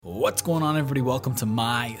What's going on, everybody? Welcome to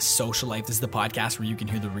My Social Life. This is the podcast where you can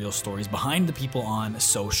hear the real stories behind the people on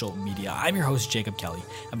social media. I'm your host, Jacob Kelly.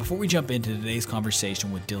 And before we jump into today's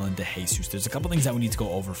conversation with Dillon DeJesus, there's a couple things that we need to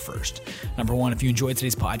go over first. Number one, if you enjoyed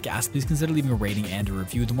today's podcast, please consider leaving a rating and a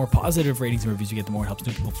review. The more positive ratings and reviews you get, the more it helps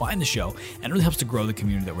new people find the show, and it really helps to grow the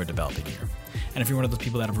community that we're developing here. And if you're one of those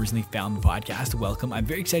people that have recently found the podcast, welcome. I'm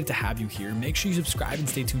very excited to have you here. Make sure you subscribe and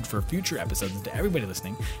stay tuned for future episodes. And to everybody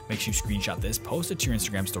listening, make sure you screenshot this, post it to your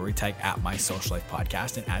Instagram story, tag at My Social Life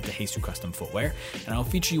Podcast, and add DeJesus Custom Footwear. And I'll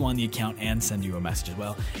feature you on the account and send you a message as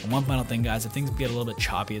well. And one final thing, guys, if things get a little bit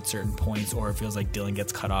choppy at certain points, or it feels like Dillon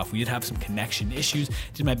gets cut off, we did have some connection issues.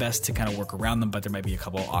 Did my best to kind of work around them, but there might be a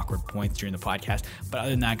couple of awkward points during the podcast. But other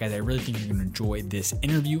than that, guys, I really think you're going to enjoy this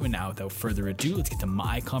interview. And now, without further ado, let's get to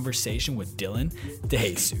my conversation with Dillon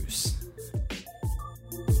DeJesus.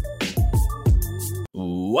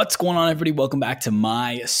 What's going on, everybody? Welcome back to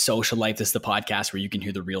My Social Life. This is the podcast where you can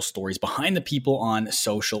hear the real stories behind the people on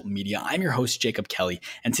social media. I'm your host, Jacob Kelly,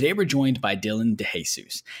 and today we're joined by Dillon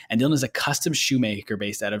DeJesus. And Dillon is a custom shoemaker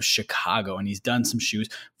based out of Chicago, and he's done some shoes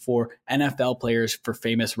for NFL players, for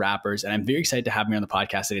famous rappers, and I'm very excited to have him on the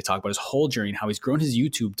podcast today to talk about his whole journey and how he's grown his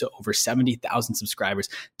YouTube to over 70,000 subscribers.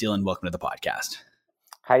 Dillon, welcome to the podcast.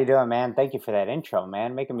 How you doing, man? Thank you for that intro,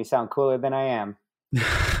 man. Making me sound cooler than I am.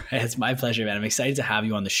 It's my pleasure, man. I'm excited to have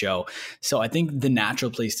you on the show. So I think the natural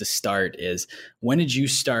place to start is, when did you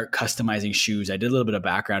start customizing shoes? I did a little bit of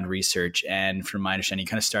background research, and from my understanding, you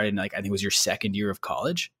kind of started in, I think it was your second year of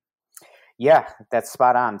college. Yeah, that's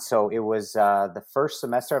spot on. So it was the first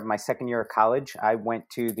semester of my second year of college. I went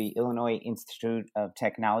to the Illinois Institute of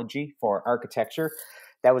Technology for architecture.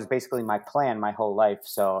 That was basically my plan my whole life.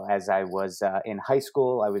 So as I was in high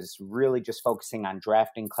school, I was really just focusing on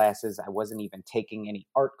drafting classes. I wasn't even taking any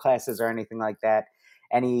art classes or anything like that.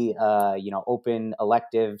 Any open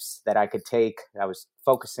electives that I could take, I was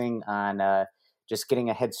focusing on just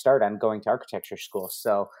getting a head start on going to architecture school.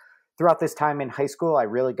 So throughout this time in high school, I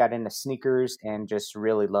really got into sneakers and just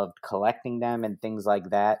really loved collecting them and things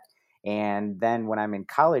like that. And then when I'm in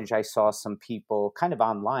college, I saw some people kind of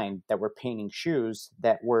online that were painting shoes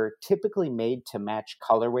that were typically made to match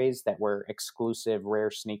colorways that were exclusive, rare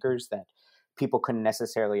sneakers that people couldn't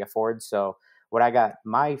necessarily afford. So what I got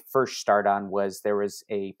my first start on was, there was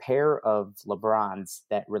a pair of LeBrons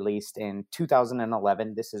that released in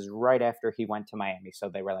 2011. This is right after he went to Miami. So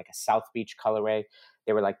they were like a South Beach colorway.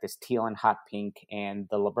 They were like this teal and hot pink. And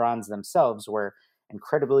the LeBrons themselves were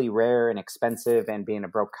incredibly rare and expensive, and being a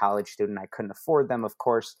broke college student, I couldn't afford them, of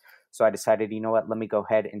course. So I decided, you know what, let me go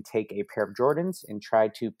ahead and take a pair of Jordans and try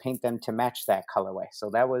to paint them to match that colorway. So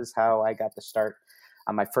that was how I got the start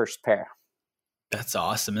on my first pair. That's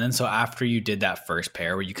awesome. And then so after you did that first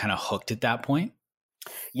pair, were you kind of hooked at that point?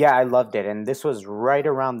 Yeah, I loved it. And this was right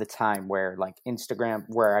around the time where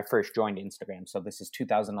where I first joined Instagram. So this is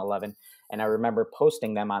 2011. And I remember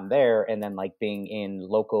posting them on there, and then being in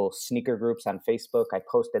local sneaker groups on Facebook. I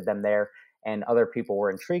posted them there, and other people were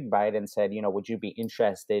intrigued by it and said, would you be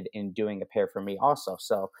interested in doing a pair for me also?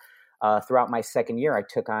 So throughout my second year of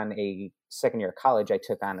college, I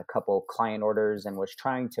took on a couple client orders and was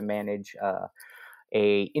trying to manage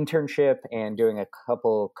a internship and doing a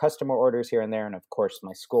couple customer orders here and there, and of course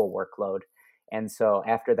my school workload. And so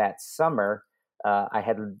after that summer, I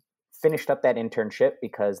had finished up that internship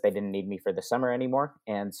because they didn't need me for the summer anymore.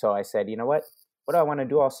 And so I said, you know what do I want to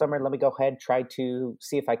do all summer? Let me go ahead, try to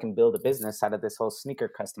see if I can build a business out of this whole sneaker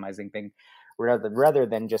customizing thing, rather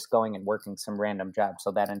than just going and working some random job.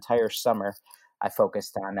 So that entire summer, I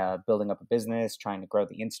focused on building up a business, trying to grow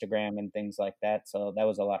the Instagram and things like that. So that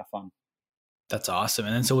was a lot of fun. That's awesome.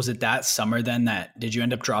 And then so was it that summer then did you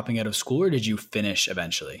end up dropping out of school, or did you finish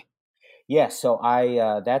eventually? Yeah, so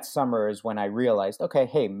that summer is when I realized, okay,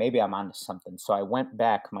 hey, maybe I'm onto something. So I went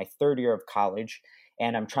back my third year of college,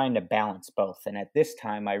 and I'm trying to balance both. And at this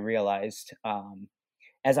time, I realized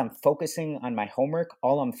as I'm focusing on my homework,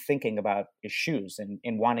 all I'm thinking about is shoes and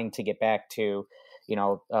wanting to get back to,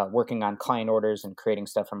 working on client orders and creating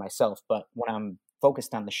stuff for myself. But when I'm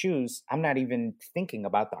focused on the shoes, I'm not even thinking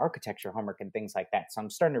about the architecture homework and things like that. So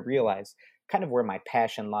I'm starting to realize kind of where my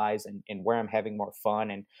passion lies and where I'm having more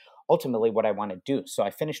fun and ultimately what I want to do. So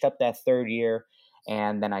I finished up that third year,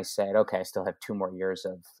 and then I said, okay, I still have 2 more years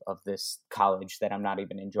of this college that I'm not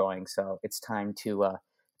even enjoying. So it's time to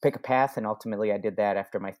pick a path. And ultimately I did that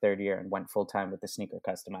after my third year and went full time with the sneaker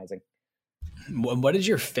customizing. What did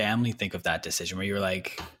your family think of that decision, where you were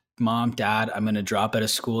like, Mom, Dad, I'm going to drop out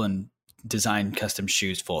of school and design custom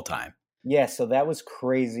shoes full time? Yeah, so that was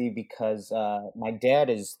crazy because my dad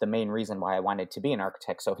is the main reason why I wanted to be an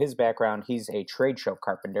architect. So his background, he's a trade show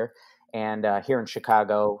carpenter. And here in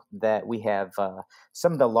Chicago, that we have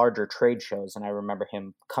some of the larger trade shows. And I remember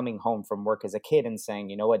him coming home from work as a kid and saying,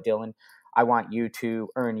 you know what, Dylan, I want you to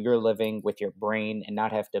earn your living with your brain and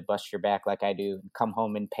not have to bust your back like I do and come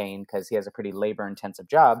home in pain, because he has a pretty labor intensive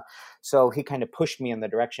job. So he kind of pushed me in the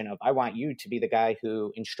direction of, I want you to be the guy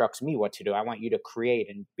who instructs me what to do. I want you to create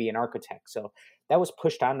and be an architect. So that was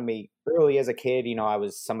pushed onto me early as a kid. You know, I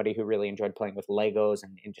was somebody who really enjoyed playing with Legos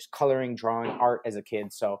and just coloring, drawing, art as a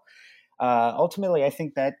kid. So ultimately, I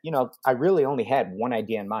think that, you know, I really only had one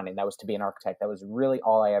idea in mind, and that was to be an architect. That was really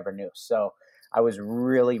all I ever knew. So I was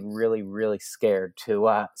really, really, really scared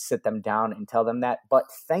to sit them down and tell them that. But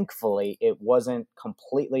thankfully, it wasn't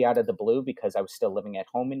completely out of the blue, because I was still living at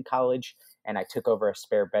home in college, and I took over a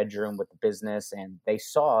spare bedroom with the business, and they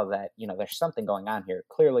saw that, you know, there's something going on here.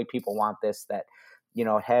 Clearly, people want this, that, you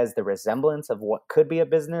know, it has the resemblance of what could be a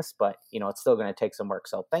business, but, you know, it's still going to take some work.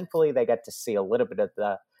 So thankfully, they got to see a little bit of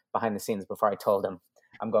the behind the scenes before I told them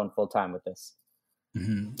I'm going full time with this.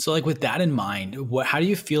 Mm-hmm. So like with that in mind, how do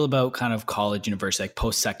you feel about kind of college, university, like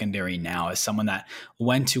post-secondary now, as someone that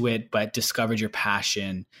went to it, but discovered your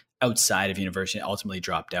passion outside of university and ultimately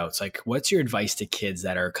dropped out? So like, what's your advice to kids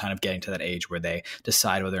that are kind of getting to that age where they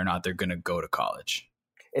decide whether or not they're going to go to college?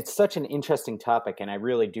 It's such an interesting topic, and I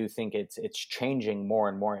really do think it's changing more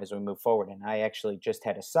and more as we move forward. And I actually just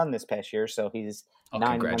had a son this past year, so he's Oh, 9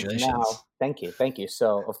 months now. congratulations. Thank you.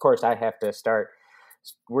 So of course I have to start.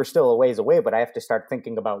 We're still a ways away, but I have to start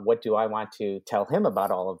thinking about, what do I want to tell him about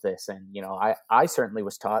all of this. And you know, I certainly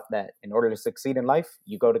was taught that in order to succeed in life,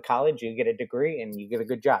 you go to college, you get a degree, and you get a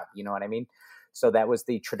good job. You know what I mean? So that was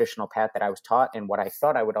the traditional path that I was taught, and what I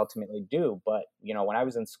thought I would ultimately do. But you know, when I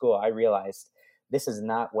was in school, I realized this is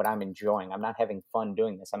not what I'm enjoying. I'm not having fun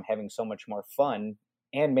doing this. I'm having so much more fun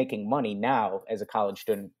and making money now as a college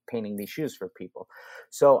student painting these shoes for people.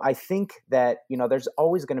 So I think that, you know, there's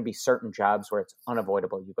always going to be certain jobs where it's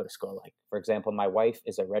unavoidable you go to school. Like, for example, my wife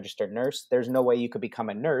is a registered nurse. There's no way you could become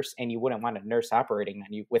a nurse and you wouldn't want a nurse operating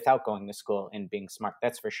on you without going to school and being smart.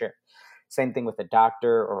 That's for sure. Same thing with a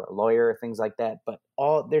doctor or a lawyer, things like that. But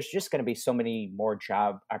there's just going to be so many more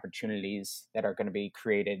job opportunities that are going to be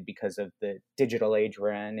created because of the digital age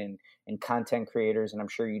we're in, and content creators. And I'm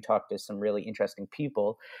sure you talk to some really interesting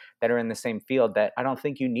people that are in the same field, that I don't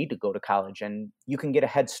think you need to go to college, and you can get a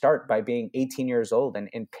head start by being 18 years old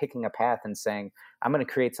and picking a path and saying, I'm going to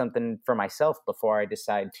create something for myself before I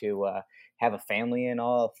decide to have a family and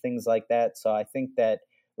all things like that. So I think that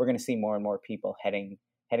we're going to see more and more people heading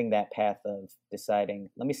that path of deciding,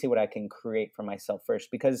 let me see what I can create for myself first,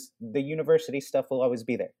 because the university stuff will always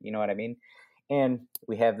be there. You know what I mean? And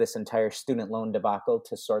we have this entire student loan debacle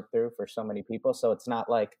to sort through for so many people. So it's not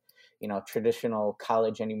like, you know, traditional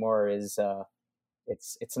college anymore is,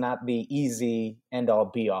 it's not the easy end all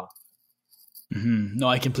be all. Mm-hmm. No,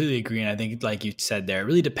 I completely agree. And I think, like you said there, it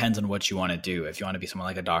really depends on what you want to do. If you want to be someone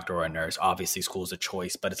like a doctor or a nurse, obviously school is a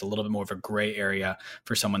choice, but it's a little bit more of a gray area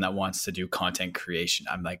for someone that wants to do content creation.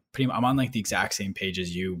 I'm on like the exact same page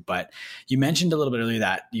as you, but you mentioned a little bit earlier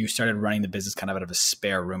that you started running the business kind of out of a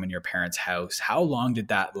spare room in your parents' house. How long did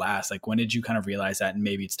that last? Like, when did you kind of realize that and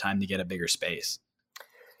maybe it's time to get a bigger space?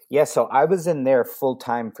 Yeah, so I was in there full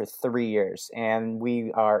time for 3 years, and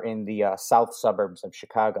we are in the south suburbs of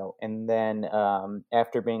Chicago. And then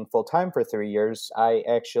after being full time for 3 years, I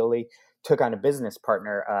actually took on a business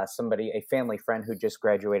partner, a family friend who just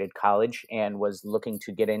graduated college and was looking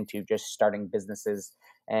to get into just starting businesses,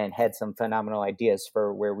 and had some phenomenal ideas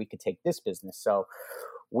for where we could take this business. So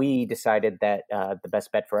we decided that the best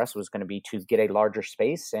bet for us was going to be to get a larger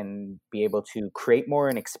space and be able to create more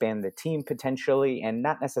and expand the team potentially, and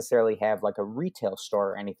not necessarily have like a retail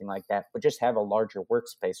store or anything like that, but just have a larger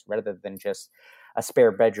workspace rather than just a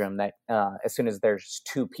spare bedroom that as soon as there's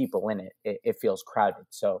two people in it, it feels crowded.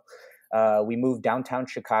 So we moved downtown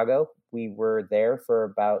Chicago. We were there for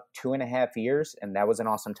about 2.5 years, and that was an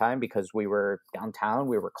awesome time because we were downtown.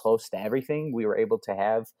 We were close to everything. We were able to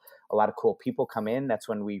have a lot of cool people come in. That's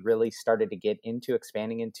when we really started to get into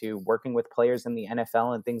expanding into working with players in the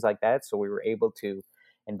NFL and things like that. So we were able to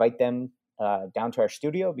invite them down to our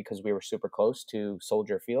studio because we were super close to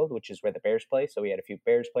Soldier Field, which is where the Bears play. So we had a few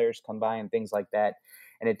Bears players come by and things like that.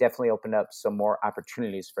 And it definitely opened up some more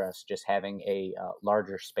opportunities for us, just having a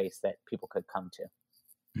larger space that people could come to.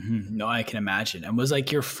 Mm-hmm. No, I can imagine. And was like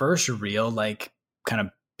your first real, like, kind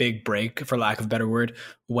of big break, for lack of a better word,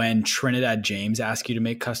 when Trinidad James asked you to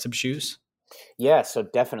make custom shoes? Yeah, so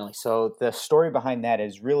definitely. So the story behind that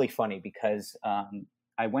is really funny because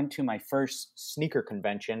I went to my first sneaker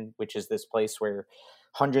convention, which is this place where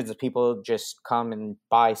hundreds of people just come and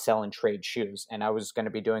buy, sell, and trade shoes. And I was going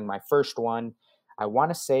to be doing my first one. I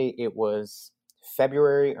want to say it was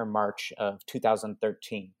February or March of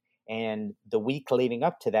 2013. And the week leading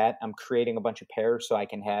up to that, I'm creating a bunch of pairs so I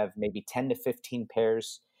can have maybe 10 to 15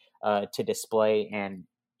 pairs to display and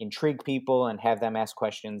intrigue people and have them ask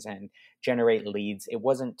questions and generate leads. It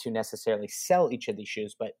wasn't to necessarily sell each of these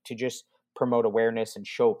shoes, but to just promote awareness and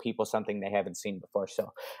show people something they haven't seen before.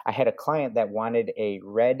 So I had a client that wanted a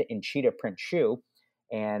red and cheetah print shoe.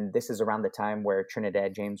 And this is around the time where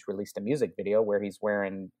Trinidad James released a music video where he's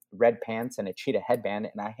wearing red pants and a cheetah headband.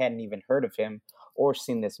 And I hadn't even heard of him or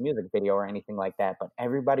seen this music video or anything like that. But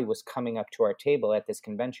everybody was coming up to our table at this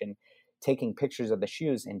convention, taking pictures of the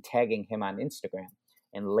shoes and tagging him on Instagram.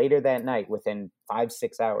 And later that night, within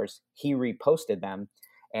 5-6 hours, he reposted them.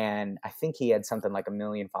 And I think he had something like 1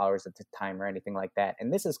 million followers at the time or anything like that.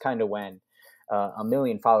 And this is kind of when 1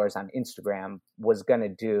 million followers on Instagram was going to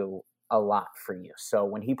do a lot for you. So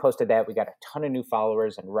when he posted that, we got a ton of new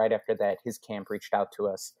followers. And right after that, his camp reached out to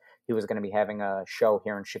us. He was going to be having a show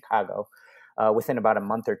here in Chicago within about a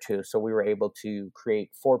month or two. So we were able to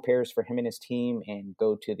create 4 pairs for him and his team and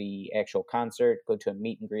go to the actual concert, go to a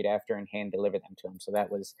meet and greet after, and hand deliver them to him. So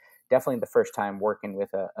that was definitely the first time working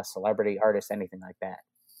with a celebrity artist, anything like that.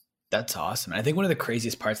 That's awesome. I think one of the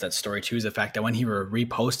craziest parts of that story too is the fact that when he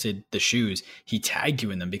reposted the shoes, he tagged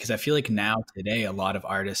you in them, because I feel like now today, a lot of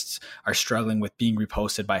artists are struggling with being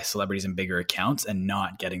reposted by celebrities in bigger accounts and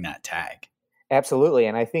not getting that tag. Absolutely.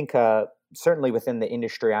 And I think certainly within the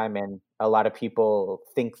industry I'm in, a lot of people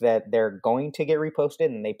think that they're going to get reposted,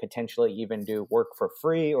 and they potentially even do work for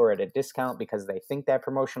free or at a discount because they think that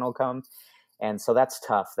promotion will come. And so that's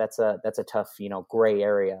tough. That's a tough, gray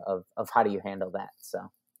area of how do you handle that? So.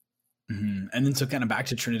 Mm-hmm. And then so kind of back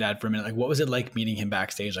to Trinidad for a minute, like what was it like meeting him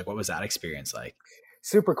backstage? Like what was that experience like?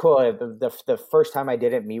 Super cool. The first time I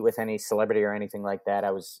didn't meet with any celebrity or anything like that,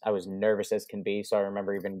 I was nervous as can be. So I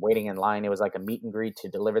remember even waiting in line. It was like a meet and greet to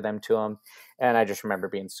deliver them to him. And I just remember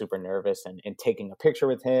being super nervous and taking a picture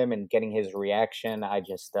with him and getting his reaction. I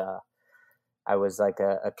was like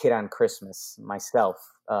a kid on Christmas myself,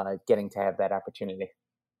 getting to have that opportunity.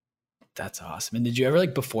 That's awesome. And did you ever,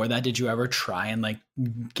 like before that, did you ever try and like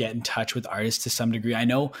get in touch with artists to some degree? I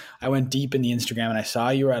know I went deep in the Instagram and I saw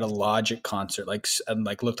you were at a Logic concert, and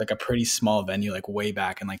looked like a pretty small venue, like way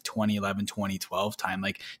back in like 2011, 2012 time.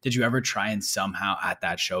 Like, did you ever try and somehow at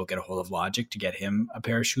that show get a hold of Logic to get him a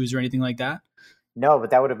pair of shoes or anything like that? No, but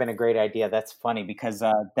that would have been a great idea. That's funny because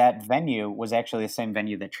that venue was actually the same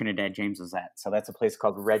venue that Trinidad James was at. So that's a place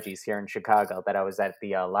called Reggie's here in Chicago that I was at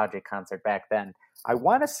the Logic concert back then. I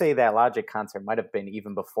want to say that Logic concert might have been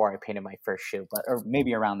even before I painted my first shoe, or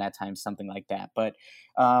maybe around that time, something like that. But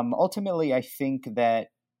ultimately, I think that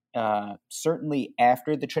certainly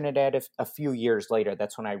after the Trinidad, a few years later,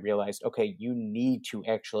 that's when I realized, okay, you need to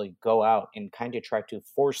actually go out and kind of try to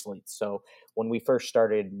force leads. So when we first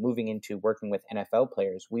started moving into working with NFL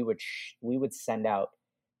players, we would send out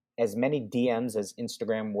as many DMs as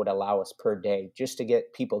Instagram would allow us per day just to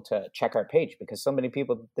get people to check our page, because so many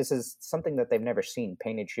people, this is something that they've never seen,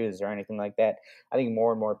 painted shoes or anything like that. I think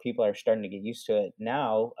more and more people are starting to get used to it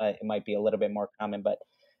now. It might be a little bit more common, but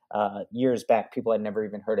years back, people had never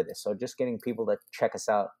even heard of this. So just getting people to check us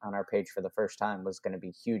out on our page for the first time was going to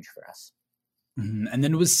be huge for us. Mm-hmm. And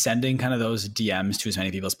then was sending kind of those DMs to as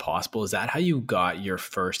many people as possible. Is that how you got your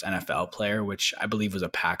first NFL player, which I believe was a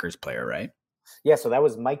Packers player, right? Yeah, so that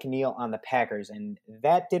was Mike Neal on the Packers, and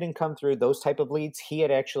that didn't come through those type of leads. He had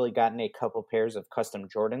actually gotten a couple pairs of custom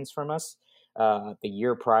Jordans from us the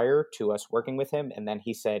year prior to us working with him, and then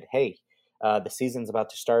he said, hey, the season's about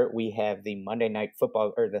to start. We have the Monday night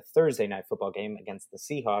football or the Thursday night football game against the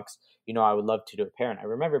Seahawks. I would love to do a pair. And I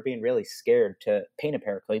remember being really scared to paint a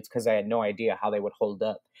pair of cleats because I had no idea how they would hold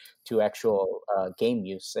up to actual game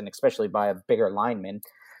use, and especially by a bigger lineman.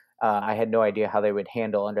 I had no idea how they would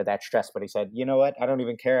handle under that stress, but he said, you know what? I don't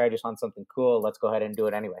even care. I just want something cool. Let's go ahead and do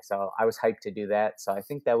it anyway. So I was hyped to do that. So I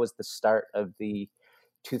think that was the start of the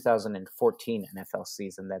 2014 NFL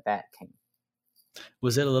season that came.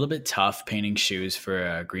 Was it a little bit tough painting shoes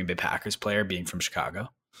for a Green Bay Packers player being from Chicago?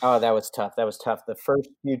 Oh, that was tough. The first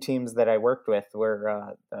few teams that I worked with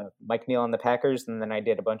were Mike Neal on the Packers, and then I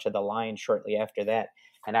did a bunch of the Lions shortly after that.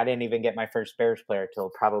 And I didn't even get my first Bears player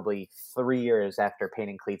till probably 3 years after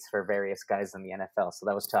painting cleats for various guys in the NFL. So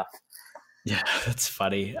that was tough. Yeah, that's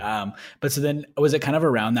funny. But so then was it kind of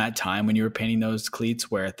around that time when you were painting those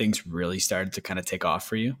cleats where things really started to kind of take off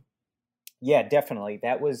for you? Yeah, definitely.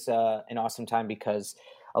 That was an awesome time because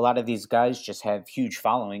a lot of these guys just have huge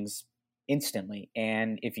followings instantly.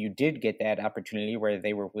 And if you did get that opportunity where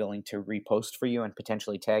they were willing to repost for you and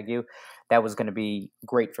potentially tag you, that was going to be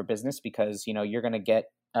great for business because, you're going to get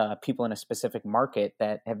people in a specific market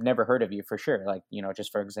that have never heard of you for sure. Like,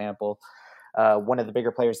 just for example, one of the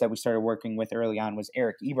bigger players that we started working with early on was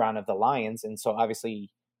Eric Ebron of the Lions. And so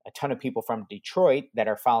obviously a ton of people from Detroit that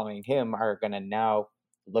are following him are going to now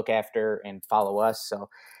look after and follow us. So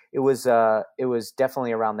it was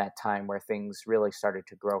definitely around that time where things really started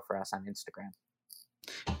to grow for us on Instagram.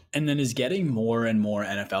 And then is getting more and more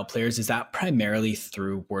NFL players, is that primarily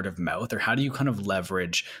through word of mouth, or how do you kind of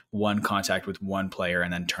leverage one contact with one player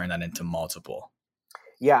and then turn that into multiple?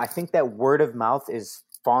 Yeah, I think that word of mouth is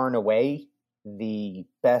far and away the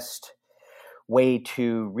best way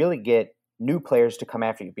to really get new players to come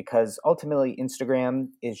after you, because ultimately Instagram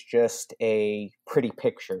is just a pretty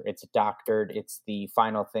picture. It's doctored. It's the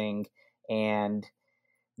final thing. And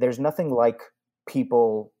there's nothing like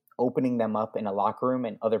people opening them up in a locker room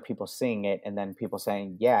and other people seeing it, and then people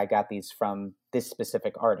saying, yeah, I got these from this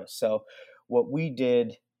specific artist. So what we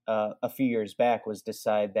did a few years back was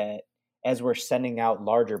decide that as we're sending out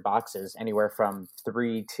larger boxes, anywhere from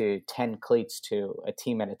 3 to 10 cleats to a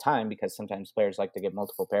team at a time, because sometimes players like to get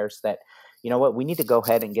multiple pairs, that, you know what, we need to go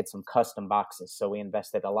ahead and get some custom boxes. So we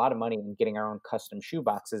invested a lot of money in getting our own custom shoe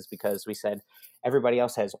boxes, because we said everybody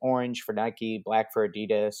else has orange for Nike, black for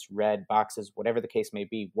Adidas, red boxes, whatever the case may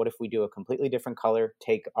be. What if we do a completely different color,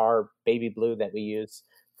 take our baby blue that we use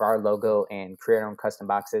for our logo and create our own custom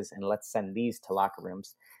boxes, and let's send these to locker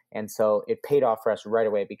rooms. And so it paid off for us right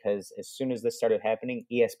away, because as soon as this started happening,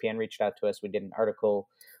 ESPN reached out to us. We did an article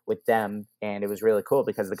with them, and it was really cool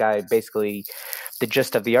because the guy basically, the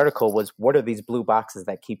gist of the article was, what are these blue boxes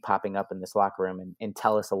that keep popping up in this locker room, and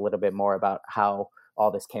tell us a little bit more about how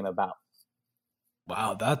all this came about.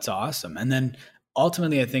 Wow, that's awesome. And then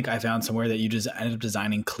ultimately, I think I found somewhere that you just ended up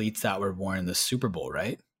designing cleats that were worn in the Super Bowl,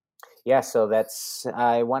 right? Yeah, so that's,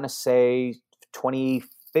 I want to say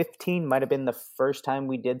 2015 might have been the first time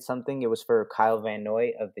we did something. It was for Kyle Van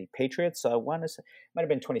Noy of the Patriots. So I want to say, it might have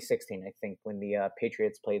been 2016, I think, when the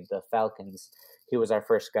Patriots played the Falcons. He was our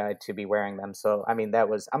first guy to be wearing them. So, I mean,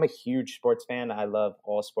 I'm a huge sports fan. I love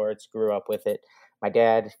all sports, grew up with it. My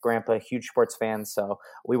dad, grandpa, huge sports fans. So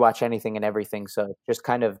we watch anything and everything. So just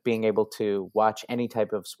kind of being able to watch any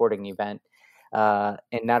type of sporting event,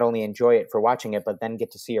 and not only enjoy it for watching it, but then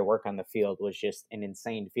get to see your work on the field was just an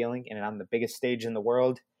insane feeling. And on the biggest stage in the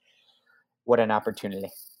world, what an opportunity.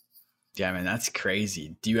 Yeah, man, that's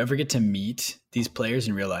crazy. Do you ever get to meet these players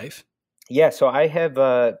in real life? Yeah, so I have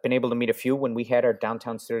been able to meet a few. When we had our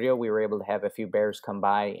downtown studio, we were able to have a few Bears come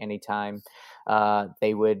by anytime.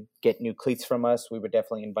 They would get new cleats from us. We would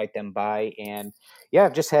definitely invite them by. And yeah,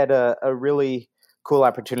 I've just had a really cool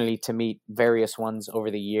opportunity to meet various ones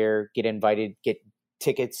over the year, get invited, get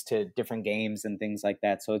tickets to different games and things like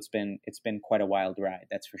that. So it's been quite a wild ride,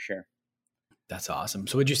 that's for sure. That's awesome.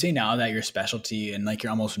 So would you say now that your specialty and like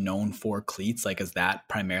you're almost known for cleats, like is that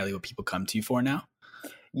primarily what people come to you for now?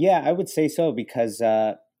 Yeah, I would say so, because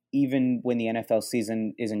even when the NFL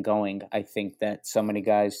season isn't going, I think that so many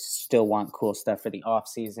guys still want cool stuff for the off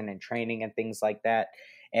season and training and things like that.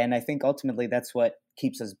 And I think ultimately that's what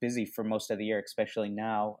keeps us busy for most of the year, especially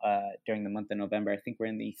now during the month of November. I think we're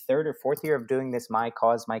in the 3rd or 4th year of doing this My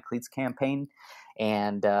Cause, My Cleats campaign.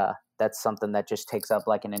 And that's something that just takes up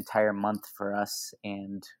like an entire month for us.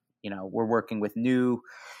 And, you know, we're working with new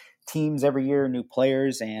teams every year, new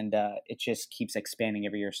players, and it just keeps expanding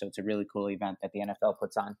every year. So it's a really cool event that the NFL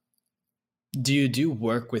puts on. Do you do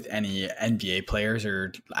work with any NBA players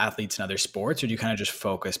or athletes in other sports, or do you kind of just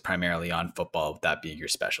focus primarily on football, that being your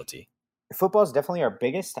specialty? Football is definitely our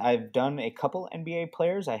biggest. I've done a couple NBA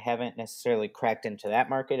players. I haven't necessarily cracked into that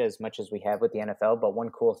market as much as we have with the NFL, but one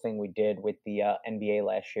cool thing we did with the NBA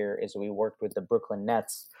last year is we worked with the Brooklyn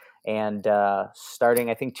Nets. And starting,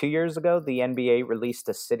 I think, 2 years ago, the NBA released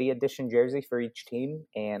a city edition jersey for each team.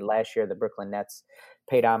 And last year, the Brooklyn Nets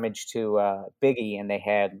paid homage to Biggie, and they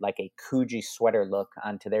had like a Coogee sweater look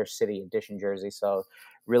onto their city edition jersey. So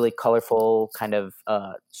really colorful, kind of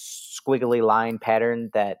squiggly line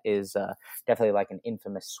pattern that is definitely like an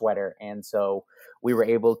infamous sweater. And so we were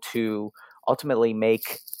able to ultimately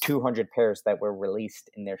make 200 pairs that were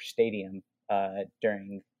released in their stadium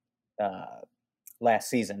during last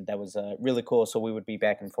season. That was really cool. So we would be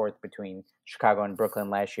back and forth between Chicago and Brooklyn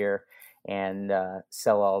last year and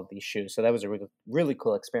sell all of these shoes. So that was a really, really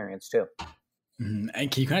cool experience too. Mm-hmm.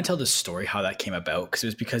 And can you kind of tell the story how that came about? Because it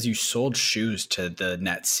was because you sold shoes to the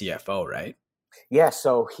Nets CFO, right? Yeah,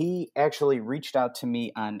 so he actually reached out to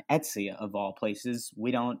me on Etsy, of all places.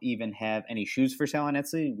 We don't even have any shoes for sale on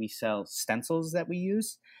Etsy. We sell stencils that we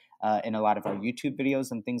use. in a lot of our YouTube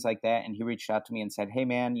videos and things like that. And he reached out to me and said, hey,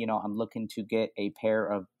 man, I'm looking to get a pair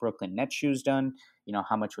of Brooklyn Nets shoes done.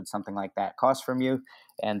 How much would something like that cost from you?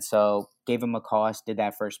 And so gave him a cost, did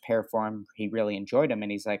that first pair for him. He really enjoyed them. And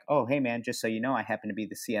he's like, oh, hey, man, just so you know, I happen to be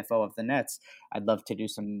the CFO of the Nets. I'd love to do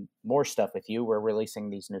some more stuff with you. We're releasing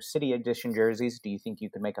these new City Edition jerseys. Do you think you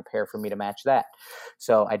could make a pair for me to match that?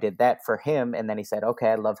 So I did that for him. And then he said,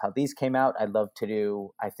 okay, I love how these came out. I'd love to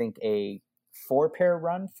do, I think, a 4-pair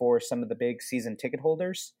run for some of the big season ticket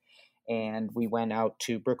holders. And we went out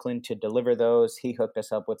to Brooklyn to deliver those. He hooked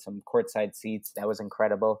us up with some courtside seats. That was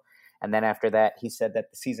incredible. And then after that, he said that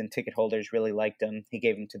the season ticket holders really liked them. He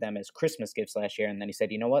gave them to them as Christmas gifts last year. And then he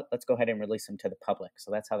said, you know what, let's go ahead and release them to the public. So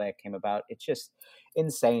that's how that came about. It's just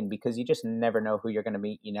insane because you just never know who you're going to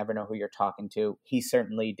meet. You never know who you're talking to. He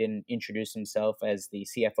certainly didn't introduce himself as the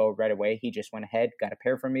CFO right away. He just went ahead, got a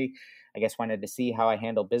pair for me. I guess wanted to see how I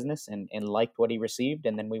handle business and liked what he received.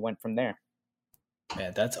 And then we went from there.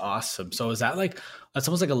 Yeah, that's awesome. So is that that's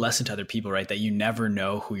almost like a lesson to other people, right? That you never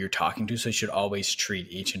know who you're talking to. So you should always treat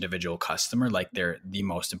each individual customer like they're the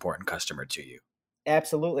most important customer to you.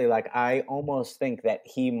 Absolutely. Like I almost think that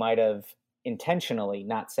he might have intentionally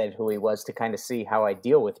not said who he was to kind of see how I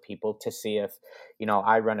deal with people, to see if,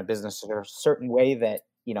 I run a business in a certain way that,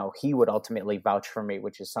 he would ultimately vouch for me,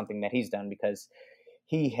 which is something that he's done because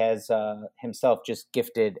he has himself just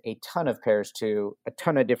gifted a ton of pairs to a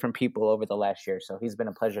ton of different people over the last year. So he's been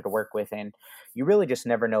a pleasure to work with. And you really just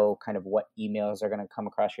never know kind of what emails are going to come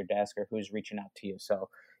across your desk or who's reaching out to you. So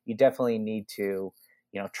you definitely need to,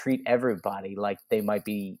 treat everybody like they might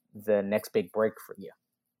be the next big break for you.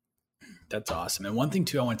 That's awesome. And one thing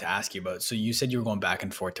too, I wanted to ask you about, so you said you were going back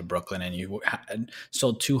and forth to Brooklyn and you had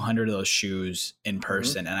sold 200 of those shoes in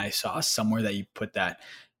person. Mm-hmm. And I saw somewhere that you put that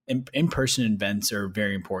in-person events are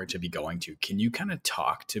very important to be going to. Can you kind of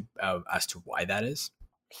talk to as to why that is?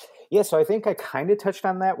 Yeah, so I think I kind of touched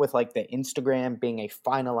on that with like the Instagram being a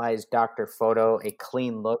finalized doctor photo, a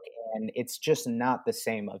clean look, and it's just not the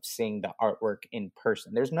same of seeing the artwork in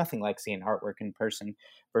person. There's nothing like seeing artwork in person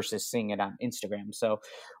versus seeing it on Instagram. So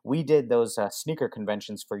we did those sneaker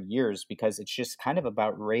conventions for years because it's just kind of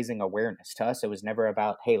about raising awareness. To us, it was never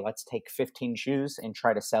about, hey, let's take 15 shoes and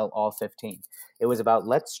try to sell all 15. It was about,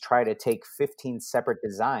 let's try to take 15 separate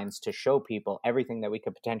designs to show people everything that we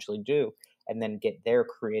could potentially do, and then get their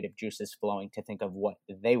creative juices flowing to think of what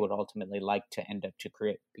they would ultimately like to end up to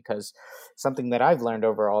create. Because something that I've learned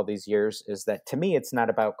over all these years is that to me, it's not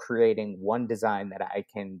about creating one design that I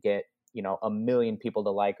can get, 1 million people to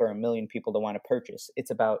like or 1 million people to want to purchase.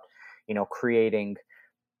 It's about, creating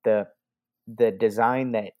the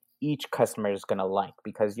design that each customer is going to like,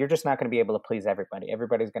 because you're just not going to be able to please everybody.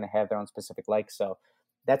 Everybody's going to have their own specific likes. So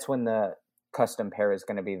that's when the custom pair is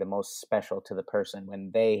going to be the most special to the person,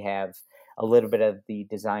 when they have a little bit of the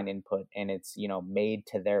design input and it's, made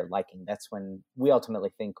to their liking. That's when we ultimately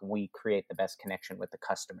think we create the best connection with the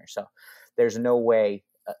customer. So there's no way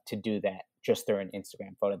to do that just through an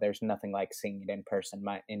Instagram photo. There's nothing like seeing it in person,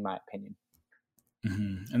 in my opinion.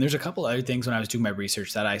 Mm-hmm. And there's a couple other things when I was doing my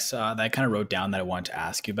research that I saw that I kind of wrote down that I wanted to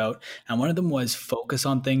ask you about. And one of them was focus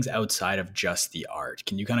on things outside of just the art.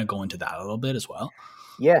 Can you kind of go into that a little bit as well?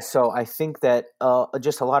 Yeah, so I think that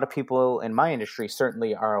just a lot of people in my industry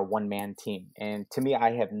certainly are a one-man team. And to me,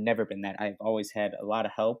 I have never been that. I've always had a lot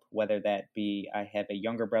of help, whether that be I have a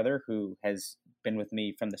younger brother who has been with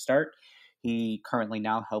me from the start. He currently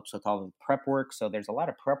now helps with all of the prep work. So there's a lot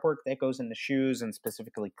of prep work that goes into shoes and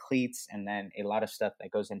specifically cleats, and then a lot of stuff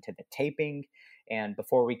that goes into the taping. And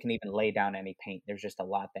before we can even lay down any paint, there's just a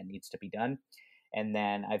lot that needs to be done. And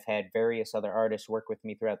then I've had various other artists work with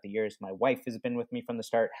me throughout the years. My wife has been with me from the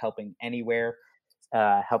start, helping anywhere,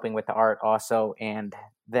 helping with the art also. And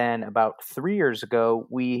then about 3 years ago,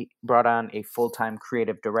 we brought on a full-time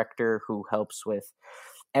creative director who helps with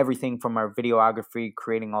everything from our videography,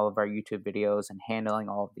 creating all of our YouTube videos and handling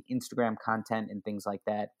all of the Instagram content and things like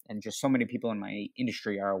that. And just so many people in my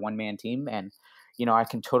industry are a one-man team. And I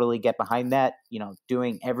can totally get behind that,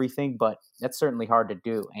 doing everything, but that's certainly hard to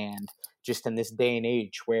do. And just in this day and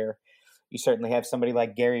age where you certainly have somebody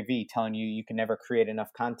like Gary Vee telling you can never create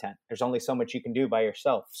enough content. There's only so much you can do by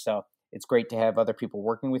yourself. So it's great to have other people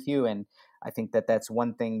working with you. And I think that that's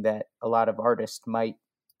one thing that a lot of artists might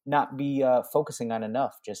not be focusing on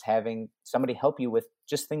enough, just having somebody help you with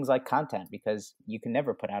just things like content, because you can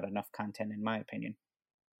never put out enough content, in my opinion.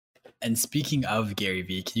 And speaking of Gary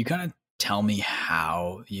Vee, can you kind of tell me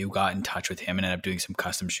how you got in touch with him and ended up doing some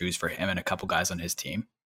custom shoes for him and a couple guys on his team?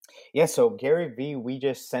 Yeah, so Gary Vee, we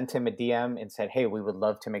just sent him a DM and said, hey, we would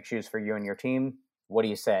love to make shoes for you and your team. What do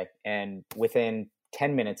you say? And within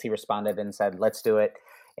 10 minutes, he responded and said, let's do it.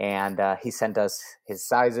 And he sent us his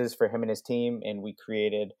sizes for him and his team, and we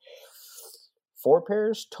created 4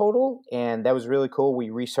 pairs total, and that was really cool. We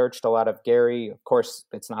researched a lot of Gary. Of course,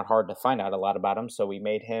 it's not hard to find out a lot about him, so we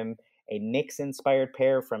made him a Knicks-inspired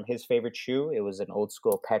pair from his favorite shoe. It was an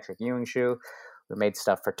old-school Patrick Ewing shoe. We made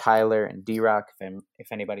stuff for Tyler and D-Rock,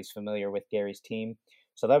 if anybody's familiar with Gary's team.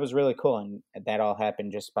 So that was really cool, and that all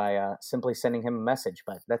happened just by simply sending him a message.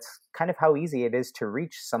 But that's kind of how easy it is to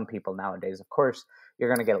reach some people nowadays. Of course, you're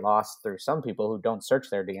going to get lost through some people who don't search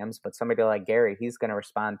their DMs, but somebody like Gary, he's going to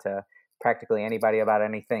respond to practically anybody about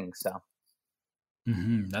anything. So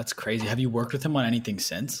That's crazy. Have you worked with him on anything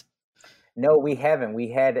since? no, we haven't.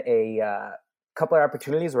 We had a couple of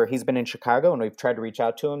opportunities where he's been in Chicago, and we've tried to reach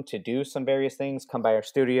out to him to do some various things, come by our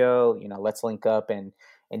studio, let's link up and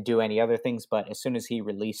do any other things. But as soon as he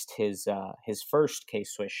released his first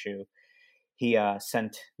K-Swiss shoe, he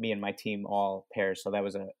sent me and my team all pairs. So that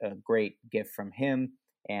was a great gift from him.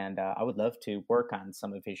 And I would love to work on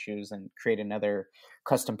some of his shoes and create another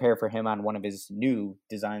custom pair for him on one of his new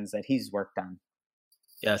designs that he's worked on.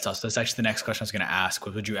 Yeah, that's awesome. That's actually the next question I was going to ask.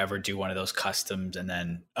 Would you ever do one of those customs and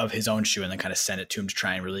then of his own shoe and then kind of send it to him to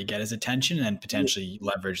try and really get his attention and then potentially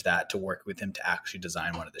leverage that to work with him to actually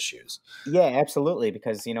design one of the shoes? Yeah, absolutely.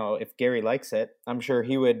 Because, if Gary likes it, I'm sure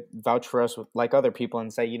he would vouch for us like other people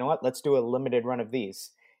and say, you know what, let's do a limited run of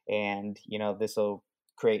these. And, this will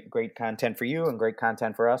create great content for you and great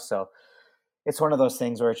content for us. So it's one of those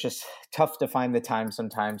things where it's just tough to find the time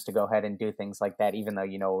sometimes to go ahead and do things like that, even though,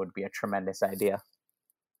 it would be a tremendous idea.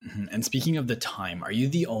 And speaking of the time, are you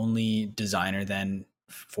the only designer then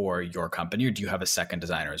for your company, or do you have a second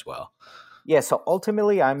designer as well? Yeah, so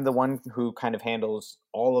ultimately I'm the one who kind of handles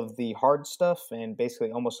all of the hard stuff and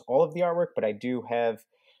basically almost all of the artwork, but I do have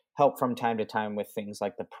help from time to time with things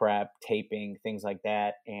like the prep, taping, things like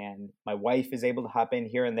that. And my wife is able to hop in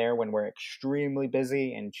here and there when we're extremely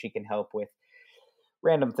busy, and she can help with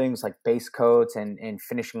random things like base coats and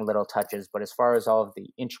finishing little touches. But as far as all of the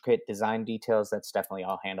intricate design details, that's definitely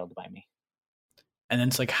all handled by me. And then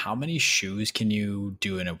it's like, how many shoes can you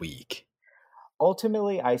do in a week?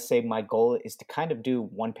 Ultimately, I say my goal is to kind of do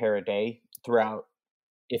 1 pair a day throughout,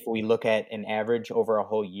 if we look at an average over a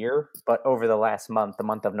whole year. But over the last month, the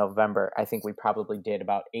month of November, I think we probably did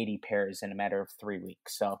about 80 pairs in a matter of 3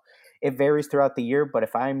 weeks. So it varies throughout the year, but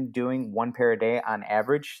if I'm doing 1 pair a day on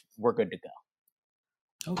average, we're good to go.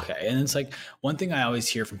 Okay. And it's like one thing I always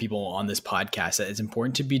hear from people on this podcast that it's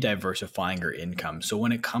important to be diversifying your income. So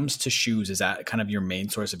when it comes to shoes, is that kind of your main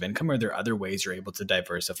source of income, or are there other ways you're able to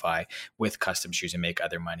diversify with custom shoes and make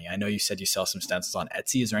other money? I know you said you sell some stencils on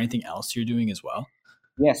Etsy. Is there anything else you're doing as well?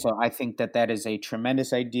 Yeah, so I think that is a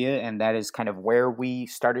tremendous idea, and that is kind of where we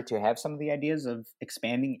started to have some of the ideas of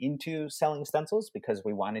expanding into selling stencils, because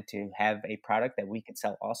we wanted to have a product that we could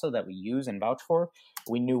sell also, that we use and vouch for.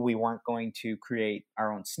 We knew we weren't going to create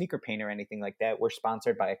our own sneaker paint or anything like that. We're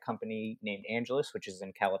sponsored by a company named Angelus, which is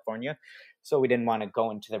in California, so we didn't want to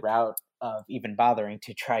go into the route of even bothering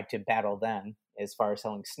to try to battle them as far as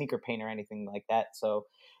selling sneaker paint or anything like that. So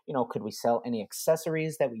could we sell any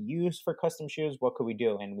accessories that we use for custom shoes? What could we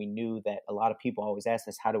do? And we knew that a lot of people always ask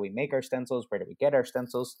us, how do we make our stencils? Where do we get our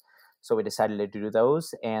stencils? So we decided to do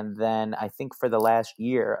those. And then I think for the last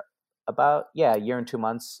year, a year and 2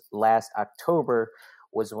 months, last October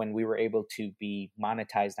was when we were able to be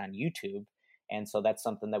monetized on YouTube. And so that's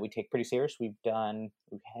something that we take pretty serious. We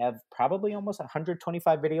have probably almost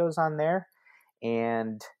 125 videos on there.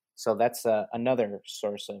 And so that's another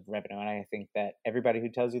source of revenue. And I think that everybody who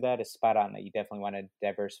tells you that is spot on, that you definitely want to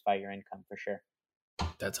diversify your income for sure.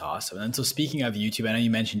 That's awesome. And so speaking of YouTube, I know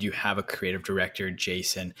you mentioned you have a creative director,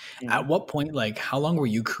 Jason. Mm-hmm. At what point, how long were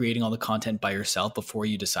you creating all the content by yourself before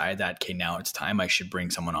you decided that, okay, now it's time, I should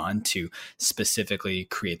bring someone on to specifically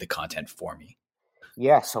create the content for me?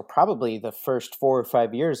 Yeah, so probably the first 4 or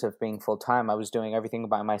 5 years of being full time, I was doing everything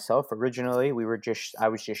by myself. Originally, I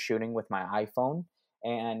was just shooting with my iPhone,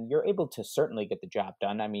 and you're able to certainly get the job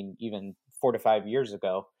done. I mean, even 4 to 5 years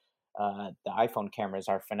ago, the iPhone cameras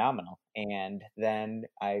are phenomenal. And then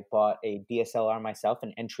I bought a DSLR myself,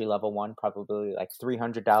 an entry level one, probably like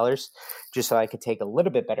 $300, just so I could take a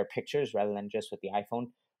little bit better pictures rather than just with the iPhone.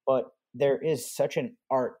 But there is such an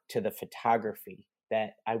art to the photography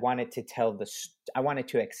that I wanted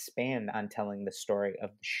to expand on telling the story of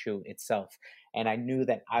the shoe itself. And I knew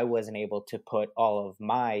that I wasn't able to put all of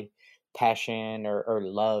my passion or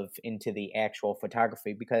love into the actual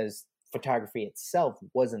photography, because photography itself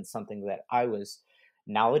wasn't something that I was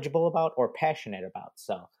knowledgeable about or passionate about.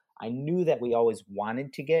 So I knew that we always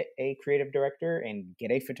wanted to get a creative director and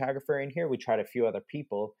get a photographer in here. We tried a few other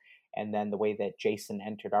people, And then the way that Jason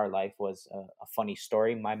entered our life was a funny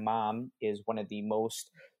story. My mom is one of the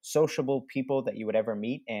most sociable people that you would ever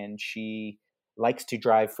meet, and she likes to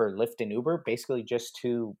drive for Lyft and Uber, basically just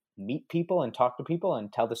to meet people and talk to people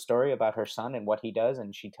and tell the story about her son and what he does.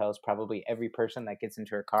 And she tells probably every person that gets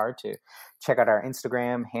into her car to check out our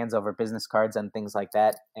Instagram, hands over business cards and things like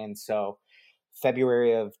that. And so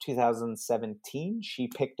February of 2017, she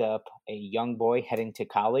picked up a young boy heading to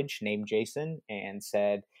college named Jason and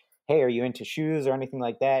said, "Hey, are you into shoes or anything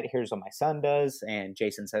like that? Here's what my son does." And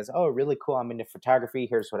Jason says, "Oh, really cool. I'm into photography.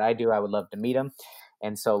 Here's what I do. I would love to meet him."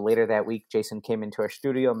 And so later that week, Jason came into our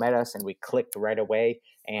studio, met us, and we clicked right away.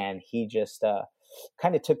 And he just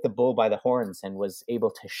kind of took the bull by the horns and was able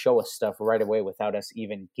to show us stuff right away without us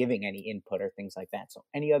even giving any input or things like that. So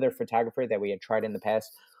any other photographer that we had tried in the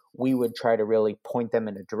past, we would try to really point them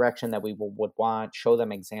in a direction that we would want, show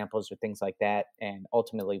them examples or things like that. And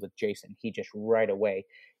ultimately with Jason, he just right away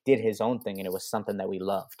did his own thing, and it was something that we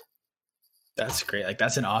loved. That's great. Like,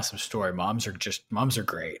 that's an awesome story. Moms are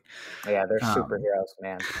great. Yeah, they're superheroes,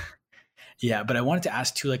 man. Yeah, but I wanted to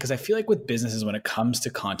ask too, like, because I feel like with businesses, when it comes to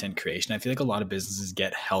content creation, I feel like a lot of businesses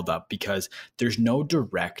get held up because there's no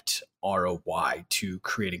direct ROI to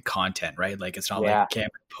creating content, right? Like, it's not like, okay, I'm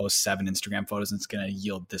gonna post 7 Instagram photos and it's going to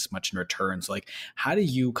yield this much in return. So, like, how do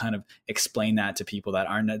you kind of explain that to people that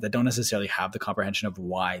don't necessarily have the comprehension of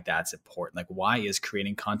why that's important? Like, why is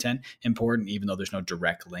creating content important, even though there's no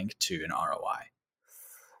direct link to an ROI?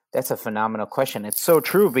 That's a phenomenal question. It's so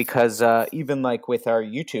true because even like with our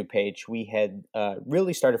YouTube page, we had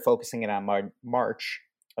really started focusing it on March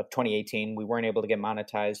of 2018. We weren't able to get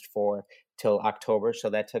monetized for till October. So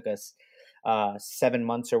that took us 7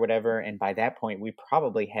 months or whatever. And by that point, we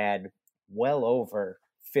probably had well over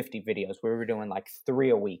 50 videos. We were doing like 3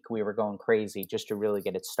 a week. We were going crazy just to really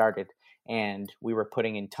get it started. And we were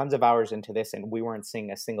putting in tons of hours into this, and we weren't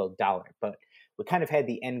seeing a single dollar. But we kind of had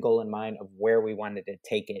the end goal in mind of where we wanted to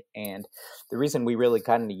take it. And the reason we really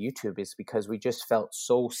got into YouTube is because we just felt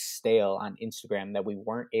so stale on Instagram that we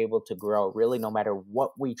weren't able to grow really no matter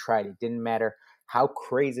what we tried. It didn't matter how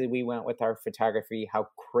crazy we went with our photography, how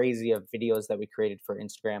crazy of videos that we created for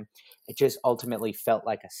Instagram. It just ultimately felt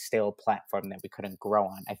like a stale platform that we couldn't grow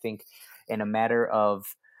on. I think in a matter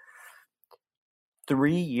of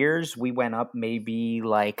 3 years, we went up maybe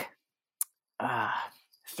like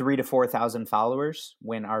 3,000 to 4,000 followers.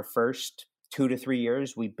 When our first 2 to 3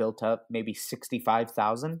 years, we built up maybe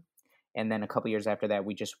 65,000. And then a couple years after that,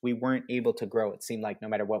 we weren't able to grow. It seemed like no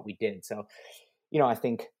matter what we did. So, I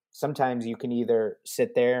think sometimes you can either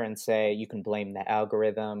sit there and say you can blame the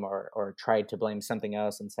algorithm or try to blame something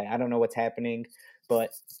else and say, I don't know what's happening.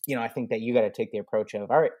 But, I think that you got to take the approach of,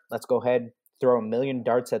 all right, let's go ahead, throw a million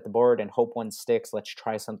darts at the board and hope one sticks. Let's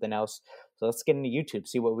try something else. So let's get into YouTube,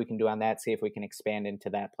 see what we can do on that, see if we can expand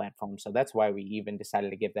into that platform. So that's why we even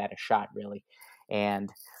decided to give that a shot, really. And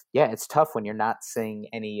yeah, it's tough when you're not seeing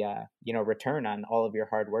any, return on all of your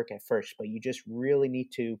hard work at first, but you just really need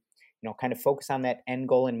to, kind of focus on that end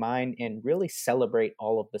goal in mind and really celebrate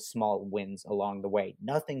all of the small wins along the way.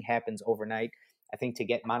 Nothing happens overnight. I think to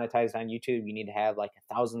get monetized on YouTube, you need to have like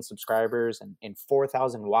 1,000 subscribers and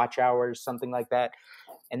 4,000 watch hours, something like that.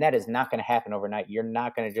 And that is not going to happen overnight. You're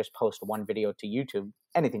not going to just post one video to YouTube.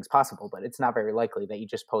 Anything's possible, but it's not very likely that you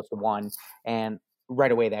just post one and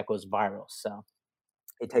right away that goes viral. So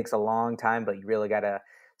it takes a long time, but you really got to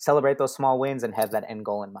celebrate those small wins and have that end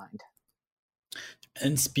goal in mind.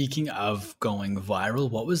 And speaking of going viral,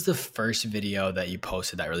 what was the first video that you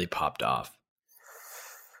posted that really popped off?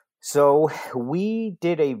 So we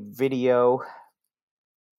did a video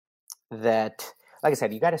that, like I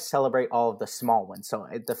said, you got to celebrate all of the small ones. So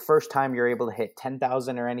the first time you're able to hit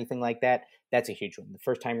 10,000 or anything like that, that's a huge one. The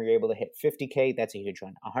first time you're able to hit 50K, that's a huge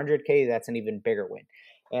one. 100K, that's an even bigger win.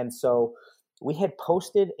 And so we had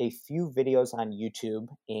posted a few videos on YouTube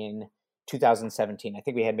in 2017. I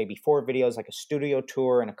think we had maybe 4 videos, like a studio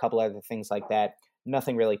tour and a couple other things like that.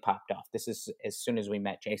 Nothing really popped off. This is as soon as we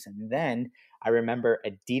met Jason. Then I remember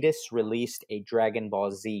Adidas released a Dragon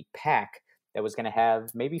Ball Z pack that was going to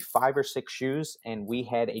have maybe 5 or 6 shoes. And we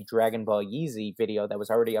had a Dragon Ball Yeezy video that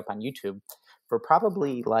was already up on YouTube for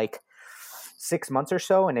probably like 6 months or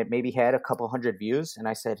so. And it maybe had a couple hundred views. And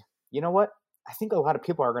I said, you know what? I think a lot of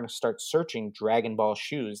people are going to start searching Dragon Ball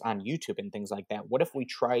shoes on YouTube and things like that. What if we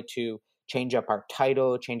try to change up our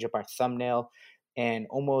title, change up our thumbnail, and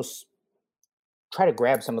almost try to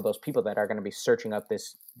grab some of those people that are going to be searching up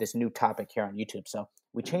this new topic here on YouTube. So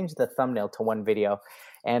we changed the thumbnail to one video,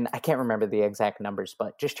 and I can't remember the exact numbers,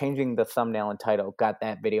 but just changing the thumbnail and title got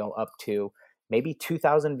that video up to maybe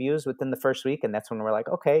 2,000 views within the first week. And that's when we're like,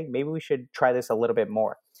 okay, maybe we should try this a little bit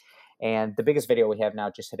more. And the biggest video we have now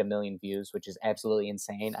just hit 1 million views, which is absolutely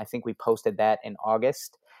insane. I think we posted that in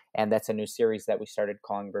August, and that's a new series that we started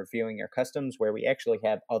calling Reviewing Your Customs, where we actually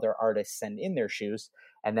have other artists send in their shoes,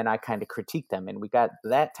 and then I kind of critique them. And we got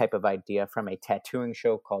that type of idea from a tattooing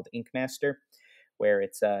show called Ink Master, where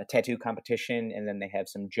it's a tattoo competition, and then they have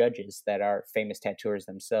some judges that are famous tattooers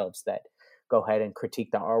themselves that go ahead and critique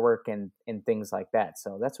the artwork and things like that.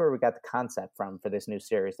 So that's where we got the concept from for this new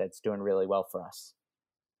series that's doing really well for us.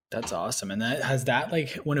 That's awesome. And that has that, like,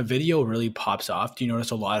 when a video really pops off, do you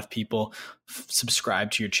notice a lot of people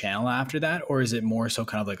subscribe to your channel after that? Or is it more so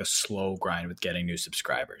kind of like a slow grind with getting new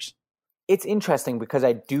subscribers? It's interesting because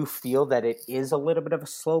I do feel that it is a little bit of a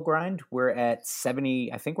slow grind. We're at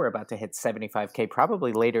 70, I think we're about to hit 75K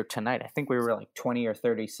probably later tonight. I think we were like 20 or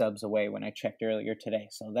 30 subs away when I checked earlier today.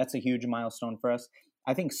 So that's a huge milestone for us.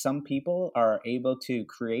 I think some people are able to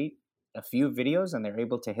create a few videos and they're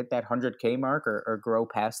able to hit that 100K mark or grow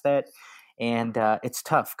past that. And it's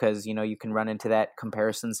tough because, you can run into that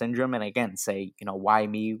comparison syndrome and again say, why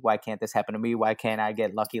me? Why can't this happen to me? Why can't I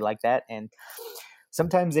get lucky like that? And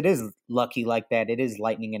sometimes it is lucky like that. It is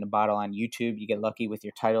lightning in a bottle on YouTube. You get lucky with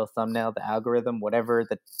your title, thumbnail, the algorithm, whatever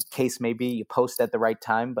the case may be. You post at the right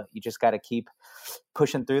time, but you just got to keep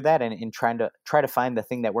pushing through that and try to find the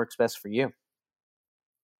thing that works best for you.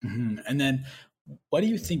 Mm-hmm. And then what do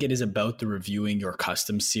you think it is about the Reviewing Your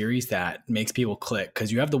Custom series that makes people click?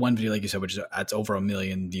 Because you have the one video, like you said, which is that's over 1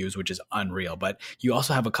 million views, which is unreal. But you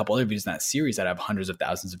also have a couple other videos in that series that have hundreds of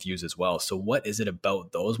thousands of views as well. So what is it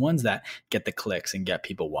about those ones that get the clicks and get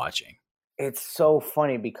people watching? It's so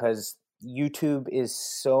funny because YouTube is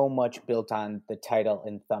so much built on the title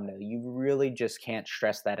and thumbnail. You really just can't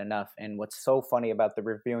stress that enough. And what's so funny about the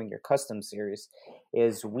Reviewing Your Custom series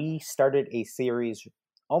is we started a series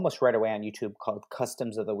almost right away on YouTube called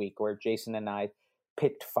Customs of the Week, where Jason and I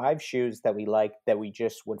picked 5 shoes that we liked that we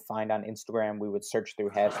just would find on Instagram. We would search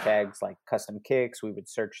through hashtags like custom kicks. We would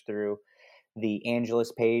search through the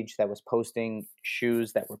Angelus page that was posting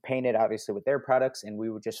shoes that were painted, obviously, with their products. And we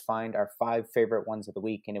would just find our 5 favorite ones of the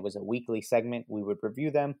week. And it was a weekly segment. We would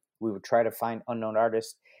review them. We would try to find unknown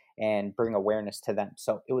artists and bring awareness to them.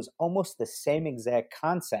 So it was almost the same exact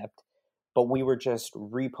concept, but we were just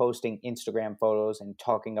reposting Instagram photos and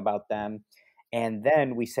talking about them. And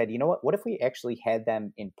then we said, what if we actually had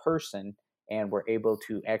them in person and were able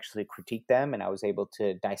to actually critique them, and I was able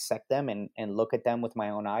to dissect them and look at them with my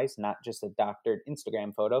own eyes, not just a doctored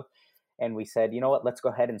Instagram photo. And we said, let's go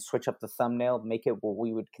ahead and switch up the thumbnail, make it what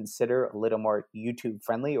we would consider a little more YouTube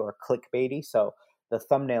friendly or clickbaity. So the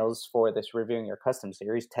thumbnails for this Reviewing Your Custom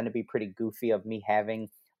series tend to be pretty goofy, of me having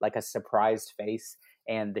like a surprised face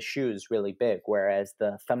and the shoes really big, whereas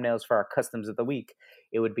the thumbnails for our Customs of the Week,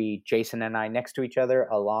 it would be Jason and I next to each other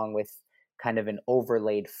along with kind of an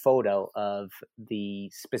overlaid photo of the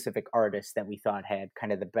specific artist that we thought had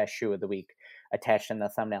kind of the best shoe of the week attached in the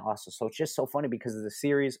thumbnail also. So it's just so funny because the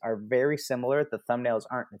series are very similar. The thumbnails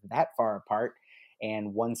aren't that far apart,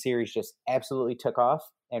 and one series just absolutely took off,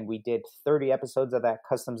 and we did 30 episodes of that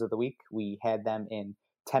Customs of the Week. We had them in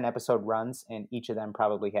 10 episode runs, and each of them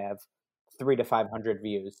probably have 300 to 500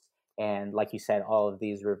 views. And like you said, all of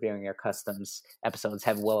these Reviewing Your Customs episodes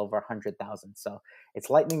have well over 100,000. So it's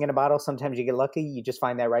lightning in a bottle. Sometimes you get lucky. You just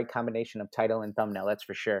find that right combination of title and thumbnail. That's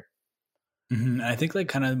for sure. Mm-hmm. I think like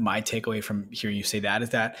kind of my takeaway from hearing you say that is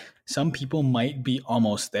that some people might be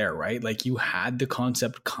almost there, right? Like you had the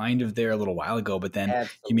concept kind of there a little while ago, but then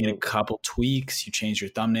you made a couple tweaks, you changed your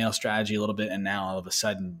thumbnail strategy a little bit, and now all of a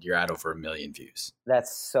sudden you're at over 1 million views.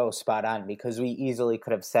 That's so spot on, because we easily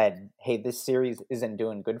could have said, hey, this series isn't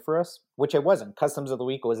doing good for us, which it wasn't. Customs of the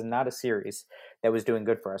Week was not a series that was doing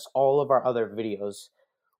good for us. All of our other videos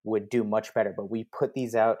would do much better, but we put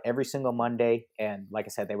these out every single Monday, and like I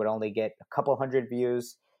said, they would only get a couple hundred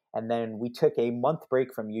views. And then we took a month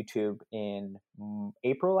break from YouTube in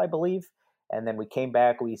April, I believe, and then we came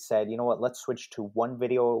back. We said, let's switch to 1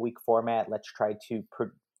 video a week format. Let's try to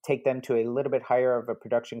take them to a little bit higher of a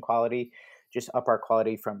production quality, just up our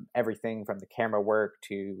quality from everything from the camera work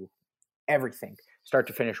to everything, start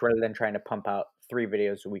to finish, rather than trying to pump out 3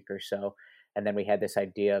 videos a week or so. And then we had this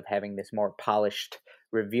idea of having this more polished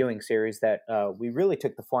reviewing series that we really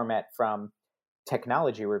took the format from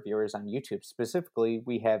technology reviewers on YouTube. Specifically,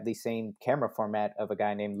 we have the same camera format of a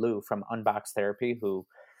guy named Lou from Unbox Therapy, who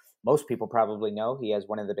most people probably know. He has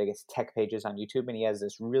one of the biggest tech pages on YouTube, and he has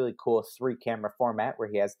this really cool 3-camera format where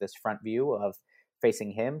he has this front view of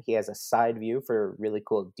facing him. He has a side view for really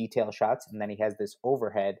cool detail shots, and then he has this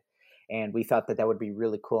overhead And we thought that that would be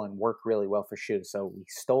really cool and work really well for shoes. So we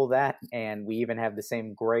stole that, and we even have the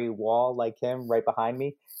same gray wall like him right behind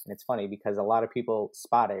me. And it's funny because a lot of people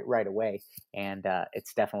spot it right away, and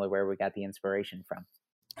it's definitely where we got the inspiration from.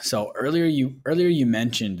 So earlier you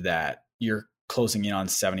mentioned that you're closing in on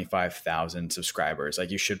 75,000 subscribers. Like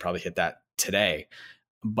you should probably hit that today.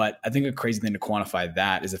 But I think a crazy thing to quantify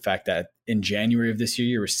that is the fact that in January of this year,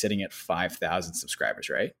 you were sitting at 5,000 subscribers,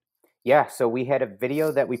 right? Yeah, so we had a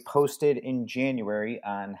video that we posted in January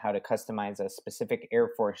on how to customize a specific Air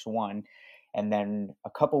Force One. And then a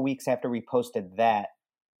couple weeks after we posted that,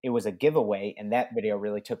 it was a giveaway, and that video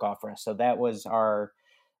really took off for us. So that was our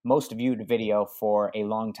most viewed video for a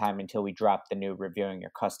long time until we dropped the new Reviewing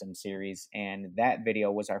Your Custom series. And that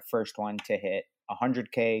video was our first one to hit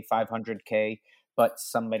 100K, 500K, but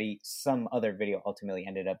some other video ultimately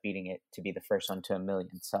ended up beating it to be the first one to 1 million.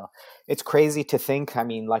 So it's crazy to think. I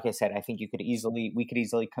mean, like I said, I think we could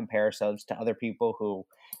easily compare ourselves to other people who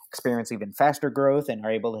experience even faster growth and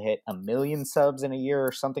are able to hit 1 million subs in a year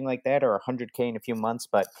or something like that, or 100K in a few months.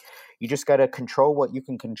 But you just got to control what you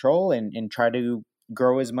can control and try to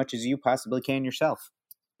grow as much as you possibly can yourself.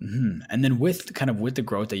 And then with the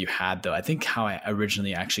growth that you had, though, I think how I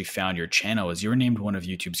originally actually found your channel is you were named one of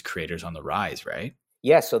YouTube's creators on the rise, right?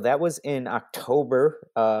 Yeah, so that was in October,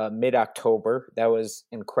 mid-October. That was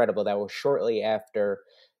incredible. That was shortly after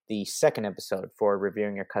the second episode for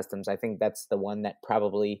Reviewing Your Customs. I think that's the one that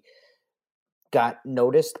probably got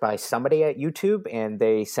noticed by somebody at YouTube, and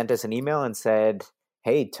they sent us an email and said,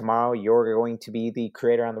 hey, tomorrow you're going to be the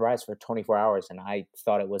creator on the rise for 24 hours. And I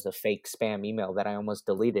thought it was a fake spam email that I almost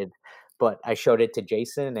deleted. But I showed it to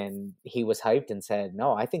Jason, and he was hyped and said,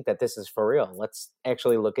 no, I think that this is for real. Let's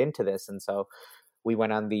actually look into this. And so we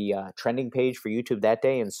went on the trending page for YouTube that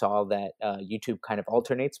day and saw that YouTube kind of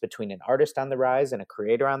alternates between an artist on the rise and a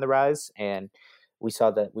creator on the rise. And we saw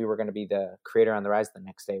that we were going to be the creator on the rise the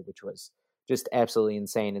next day, which was just absolutely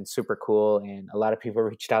insane and super cool. And a lot of people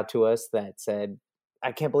reached out to us that said,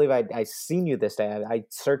 I can't believe I seen you this day. I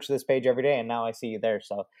search this page every day, and now I see you there.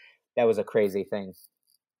 So that was a crazy thing.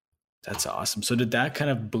 That's awesome. So did that kind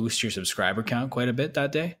of boost your subscriber count quite a bit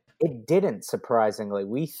that day? It didn't, surprisingly.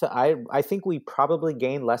 I think we probably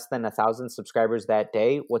gained less than 1,000 subscribers that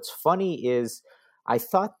day. What's funny is I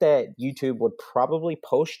thought that YouTube would probably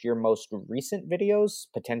post your most recent videos,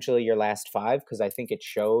 potentially your last 5, because I think it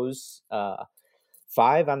shows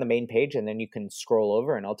 5 on the main page, and then you can scroll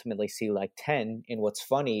over and ultimately see like 10. And what's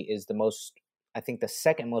funny is I think the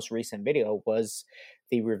second most recent video was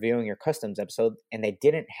the Reviewing Your Customs episode, and they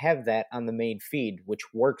didn't have that on the main feed,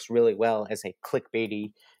 which works really well as a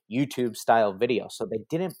clickbaity YouTube style video. So they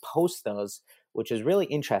didn't post those, which is really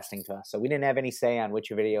interesting to us. So we didn't have any say on which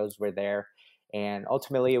videos were there. And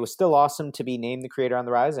ultimately, it was still awesome to be named the creator on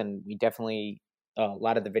the rise. And we definitely, a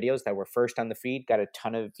lot of the videos that were first on the feed got a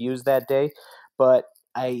ton of views that day. But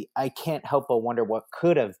I can't help but wonder what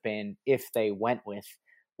could have been if they went with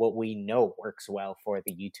what we know works well for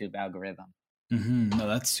the YouTube algorithm. No,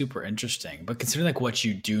 that's super interesting. But considering like what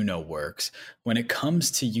you do know works, when it comes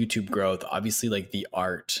to YouTube growth, obviously like the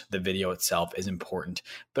art, the video itself is important.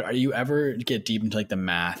 But are you ever get deep into like the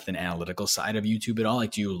math and analytical side of YouTube at all?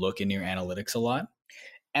 Like, do you look into your analytics a lot?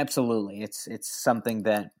 Absolutely. It's something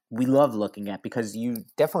that we love looking at because you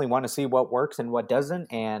definitely want to see what works and what doesn't.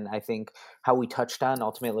 And I think how we touched on,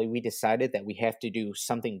 ultimately, we decided that we have to do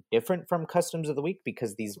something different from Customs of the Week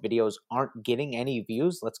because these videos aren't getting any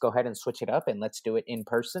views. Let's go ahead and switch it up and let's do it in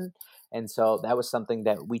person. And so that was something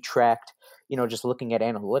that we tracked, just looking at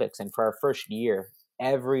analytics. And for our first year,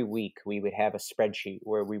 every week we would have a spreadsheet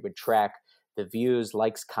where we would track the views,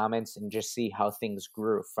 likes, comments, and just see how things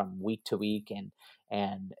grew from week to week and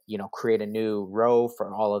create a new row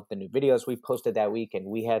for all of the new videos we posted that week. And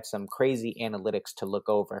we had some crazy analytics to look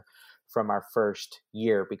over from our first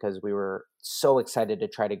year because we were so excited to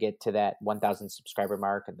try to get to that 1,000 subscriber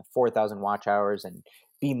mark and the 4,000 watch hours and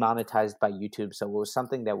be monetized by YouTube. So it was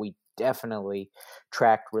something that we definitely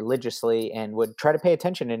tracked religiously and would try to pay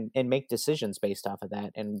attention and make decisions based off of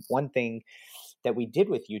that. And one thing that we did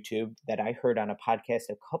with YouTube that I heard on a podcast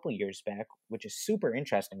a couple years back, which is super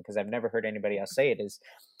interesting because I've never heard anybody else say it, is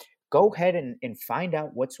go ahead and find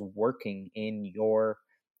out what's working in your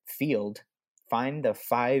field. Find the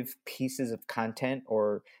 5 pieces of content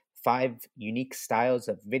or 5 unique styles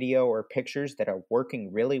of video or pictures that are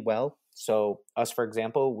working really well. So us, for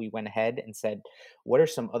example, we went ahead and said, what are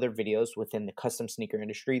some other videos within the custom sneaker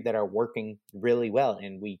industry that are working really well?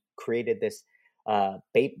 And we created this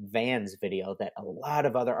Bape Vans video that a lot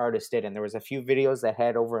of other artists did, and there was a few videos that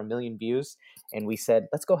had over 1 million views, and we said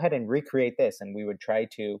let's go ahead and recreate this, and we would try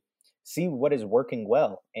to see what is working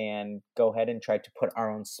well and go ahead and try to put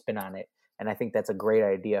our own spin on it. And I think that's a great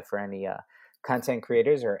idea for any content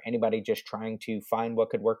creators or anybody just trying to find what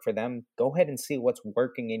could work for them. Go ahead and see what's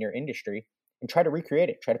working in your industry and try to recreate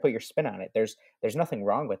it. Try to put your spin on it. There's nothing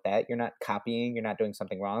wrong with that. You're not copying, you're not doing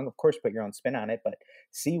something wrong. Of course, put your own spin on it, but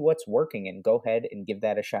see what's working and go ahead and give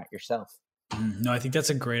that a shot yourself. No, I think that's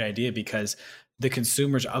a great idea because the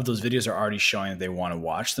consumers of those videos are already showing that they want to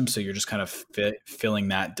watch them. So you're just kind of filling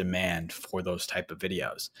that demand for those type of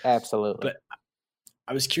videos. Absolutely. But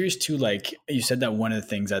I was curious too, like you said that one of the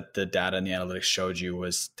things that the data and the analytics showed you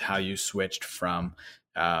was how you switched from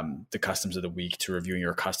the customs of the week to reviewing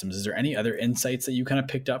your customs. Is there any other insights that you kind of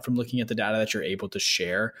picked up from looking at the data that you're able to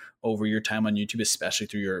share over your time on YouTube, especially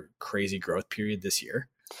through your crazy growth period this year?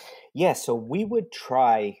 Yeah, so we would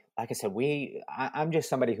try, like I said, I'm just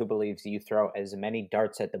somebody who believes you throw as many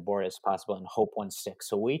darts at the board as possible and hope one sticks.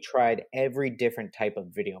 So we tried every different type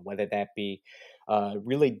of video, whether that be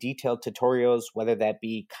really detailed tutorials, whether that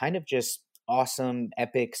be kind of just awesome,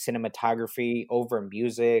 epic cinematography over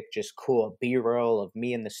music, just cool B-roll of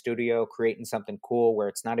me in the studio creating something cool where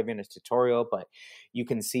it's not even a tutorial, but you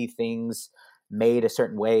can see things made a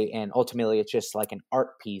certain way, and ultimately it's just like an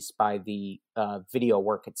art piece by the video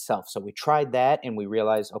work itself. So we tried that and we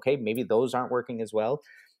realized, okay, maybe those aren't working as well.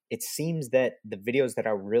 It seems that the videos that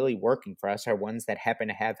are really working for us are ones that happen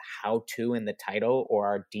to have how-to in the title or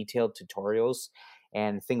are detailed tutorials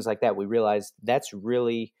and things like that. We realized that's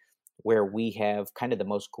really where we have kind of the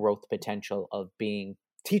most growth potential of being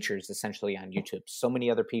teachers essentially on YouTube. So many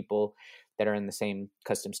other people that are in the same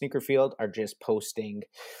custom sneaker field are just posting,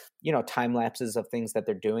 time lapses of things that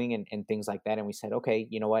they're doing and things like that. And we said, okay,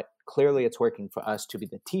 you know what? Clearly it's working for us to be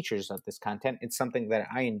the teachers of this content. It's something that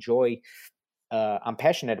I enjoy. I'm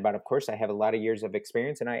passionate about, of course. I have a lot of years of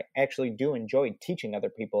experience and I actually do enjoy teaching other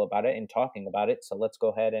people about it and talking about it. So let's go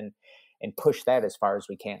ahead and push that as far as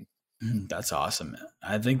we can. That's awesome.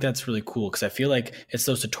 I think that's really cool because I feel like it's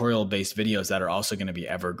those tutorial based videos that are also going to be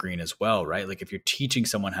evergreen as well, right? Like if you're teaching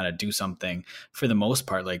someone how to do something, for the most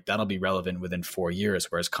part, like that'll be relevant within 4 years,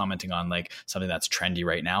 whereas commenting on like something that's trendy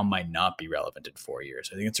right now might not be relevant in 4 years.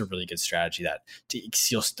 I think it's a really good strategy that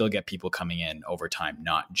you'll still get people coming in over time,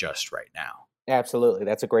 not just right now. Absolutely.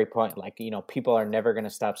 That's a great point. Like, people are never going to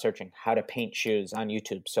stop searching how to paint shoes on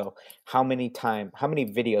YouTube. So how many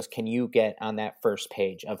videos can you get on that first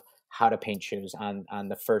page of how to paint shoes on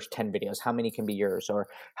the first 10 videos? How many can be yours? Or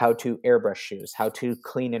how to airbrush shoes, how to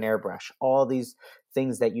clean an airbrush, all these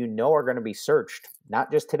things that are going to be searched,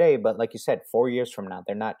 not just today, but like you said, 4 years from now.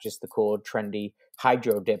 They're not just the cool, trendy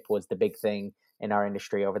hydro dip was the big thing in our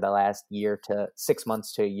industry over the last year to 6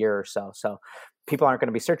 months to a year or so. So people aren't going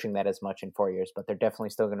to be searching that as much in 4 years, but they're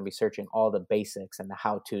definitely still going to be searching all the basics and the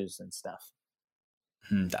how-tos and stuff.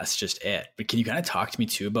 That's just it. But can you kind of talk to me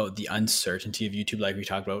too about the uncertainty of YouTube? Like we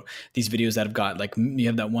talked about these videos that have got, like you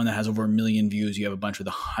have that one that has over 1 million views. You have a bunch with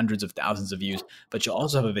hundreds of thousands of views, but you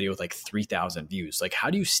also have a video with like 3,000 views. Like how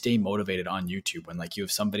do you stay motivated on YouTube when like you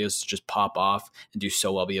have some videos just pop off and do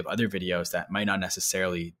so well, but you have other videos that might not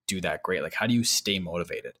necessarily do that great? Like how do you stay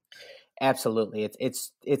motivated? Absolutely.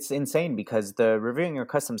 It's insane because the Reviewing Your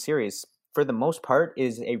Custom series, for the most part,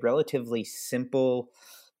 is a relatively simple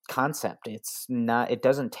concept. It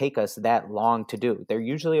doesn't take us that long to do. They're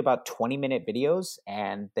usually about 20-minute videos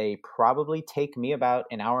and they probably take me about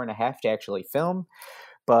an hour and a half to actually film.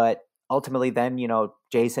 But ultimately then,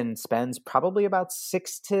 Jason spends probably about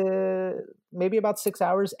 6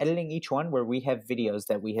 hours editing each one, where we have videos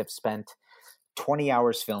that we have spent 20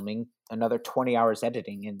 hours filming, another 20 hours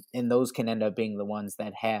editing, and those can end up being the ones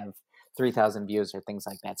that have 3,000 views or things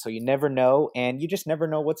like that. So you never know, and you just never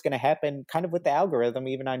know what's going to happen kind of with the algorithm,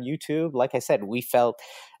 even on YouTube. Like I said, we felt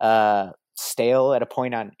stale at a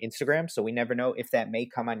point on Instagram, so we never know if that may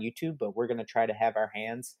come on YouTube, but we're going to try to have our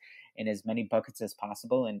hands in as many buckets as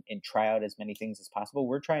possible and try out as many things as possible.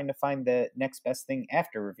 We're trying to find the next best thing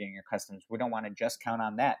after Reviewing Your Customs. We don't want to just count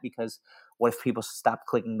on that, because what if people stop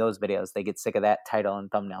clicking those videos? They get sick of that title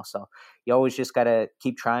and thumbnail. So you always just got to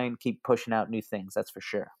keep trying, keep pushing out new things. That's for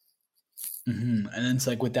sure. And then it's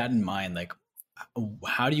like, with that in mind, like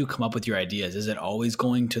how do you come up with your ideas? Is it always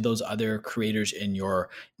going to those other creators in your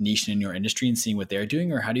niche and in your industry and seeing what they're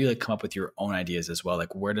doing? Or how do you like come up with your own ideas as well?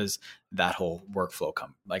 Like where does that whole workflow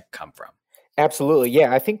come from? Absolutely.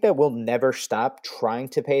 Yeah. I think that we'll never stop trying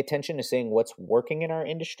to pay attention to seeing what's working in our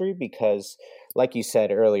industry, because like you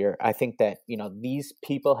said earlier, I think that, these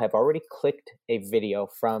people have already clicked a video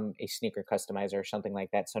from a sneaker customizer or something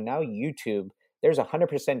like that. So now there's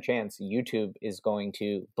 100% chance YouTube is going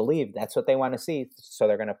to believe that's what they want to see. So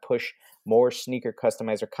they're going to push more sneaker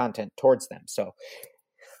customizer content towards them. So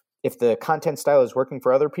if the content style is working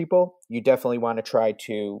for other people, you definitely want to try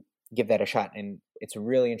to give that a shot. And it's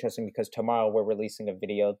really interesting because tomorrow we're releasing a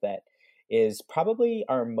video that is probably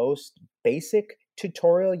our most basic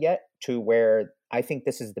tutorial yet, to where I think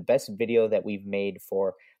this is the best video that we've made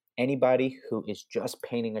for anybody who is just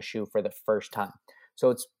painting a shoe for the first time. So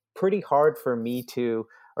it's pretty hard for me to,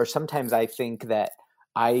 or sometimes I think that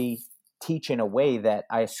I teach in a way that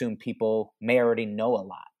I assume people may already know a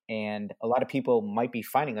lot. And a lot of people might be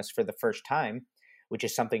finding us for the first time, which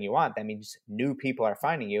is something you want. That means new people are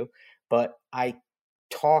finding you. But I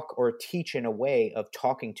talk or teach in a way of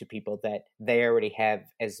talking to people that they already have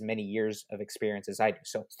as many years of experience as I do.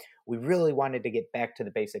 So we really wanted to get back to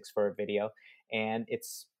the basics for a video. And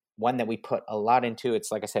it's one that we put a lot into.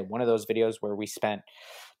 It's, like I said, one of those videos where we spent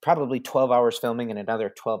probably 12 hours filming and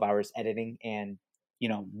another 12 hours editing. And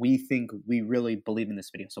we think we really believe in this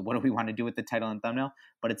video. So what do we want to do with the title and thumbnail?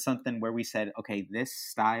 But it's something where we said, okay, this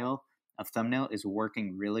style of thumbnail is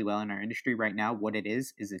working really well in our industry right now. What it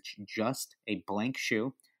is it's just a blank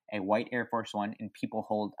shoe, a white Air Force One, and people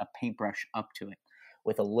hold a paintbrush up to it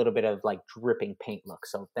with a little bit of like dripping paint look.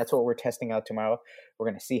 So that's what we're testing out tomorrow. We're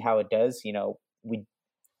going to see how it does. We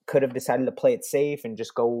could have decided to play it safe and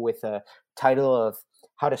just go with a title of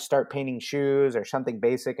how to start painting shoes or something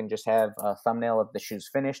basic and just have a thumbnail of the shoes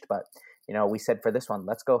finished. But, we said for this one,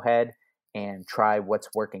 let's go ahead and try what's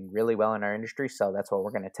working really well in our industry. So that's what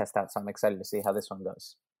we're going to test out. So I'm excited to see how this one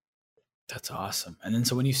goes. That's awesome. And then,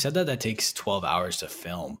 so when you said that takes 12 hours to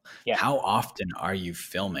film, how often are you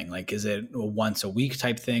filming? Like, is it a once a week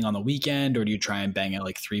type thing on the weekend, or do you try and bang out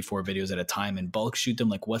like 3-4 videos at a time and bulk shoot them?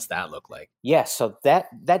 Like, what's that look like? Yeah, so that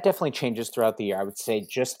definitely changes throughout the year. I would say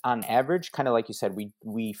just on average, kind of like you said,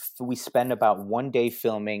 we spend about one day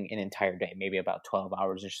filming an entire day, maybe about 12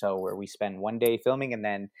 hours or so, where we spend one day filming, and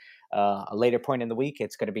then a later point in the week,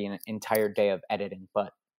 it's going to be an entire day of editing.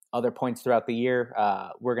 But other points throughout the year,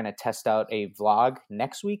 we're going to test out a vlog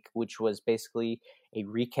next week, which was basically a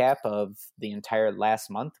recap of the entire last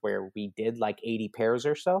month, where we did like 80 pairs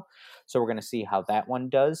or so. So we're going to see how that one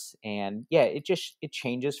does. And yeah, it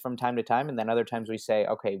changes from time to time. And then other times we say,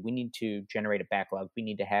 okay, we need to generate a backlog. We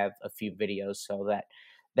need to have a few videos so that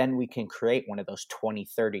then we can create one of those 20,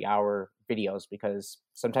 30-hour videos, because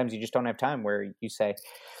sometimes you just don't have time, where you say,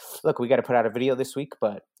 look, we got to put out a video this week,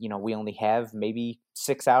 but we only have maybe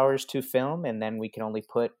 6 hours to film, and then we can only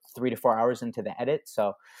put 3 to 4 hours into the edit.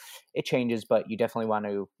 So it changes, but you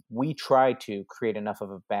definitely we try to create enough of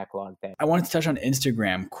a backlog that. I wanted to touch on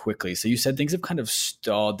Instagram quickly. So you said things have kind of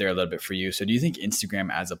stalled there a little bit for you. So do you think Instagram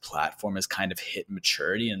as a platform has kind of hit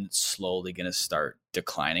maturity and it's slowly going to start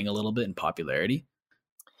declining a little bit in popularity?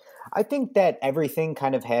 I think that everything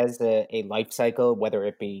kind of has a life cycle, whether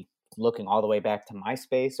it be looking all the way back to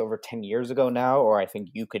MySpace over 10 years ago now, or I think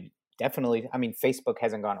you could definitely, Facebook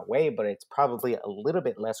hasn't gone away, but it's probably a little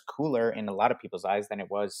bit less cooler in a lot of people's eyes than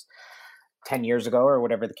it was 10 years ago, or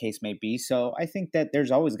whatever the case may be. So I think that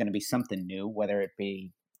there's always going to be something new, whether it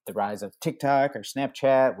be the rise of TikTok or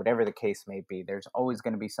Snapchat, whatever the case may be. There's always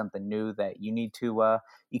going to be something new that you need to,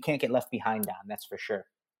 you can't get left behind on, that's for sure.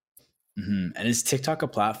 Mm-hmm. And is TikTok a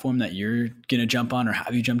platform that you're going to jump on, or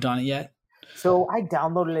have you jumped on it yet? So I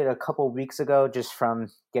downloaded it a couple of weeks ago, just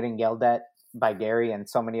from getting yelled at by Gary and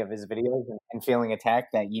so many of his videos, and feeling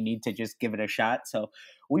attacked that you need to just give it a shot. So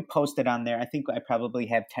we posted on there. I think I probably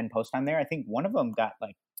have 10 posts on there. I think one of them got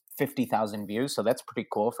like 50,000 views. So that's pretty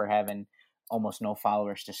cool for having almost no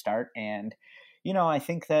followers to start. And I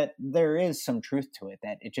think that there is some truth to it,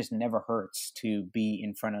 that it just never hurts to be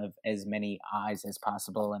in front of as many eyes as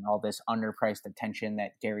possible, and all this underpriced attention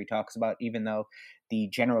that Gary talks about, even though the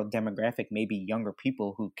general demographic may be younger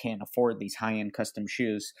people who can't afford these high-end custom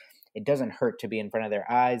shoes. It doesn't hurt to be in front of their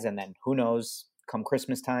eyes, and then who knows, come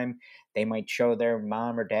Christmas time, they might show their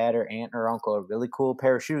mom or dad or aunt or uncle a really cool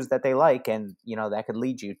pair of shoes that they like, and that could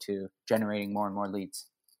lead you to generating more and more leads.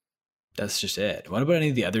 That's just it. What about any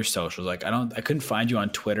of the other socials? Like, I couldn't find you on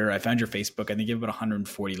Twitter. I found your Facebook. I think you have about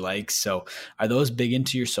 140 likes. So are those big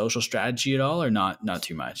into your social strategy at all, or not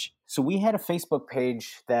too much? So we had a Facebook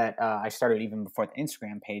page that I started even before the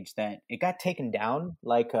Instagram page, that it got taken down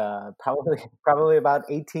like probably about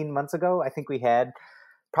 18 months ago. I think we had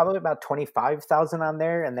probably about 25,000 on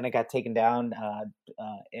there, and then it got taken down.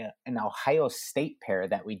 An Ohio State pair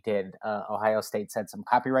that we did. Ohio State said some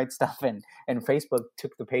copyright stuff, and Facebook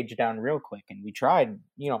took the page down real quick. And we tried,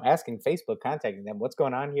 asking Facebook, contacting them, what's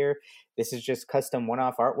going on here? This is just custom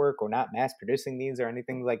one-off artwork. We're not mass producing these or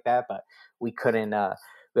anything like that. But we couldn't.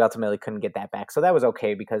 We ultimately couldn't get that back. So that was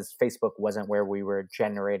okay, because Facebook wasn't where we were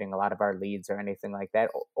generating a lot of our leads or anything like that.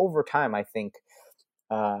 Over time, I think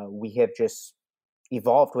we have just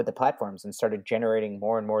evolved with the platforms and started generating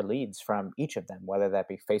more and more leads from each of them, whether that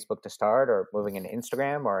be Facebook to start or moving into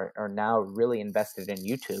Instagram or now really invested in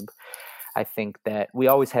YouTube. I think that we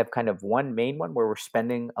always have kind of one main one where we're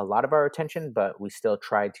spending a lot of our attention, but we still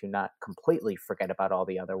try to not completely forget about all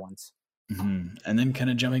the other ones. And then kind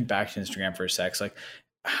of jumping back to Instagram for a sec, like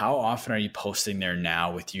how often are you posting there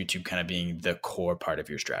now with YouTube kind of being the core part of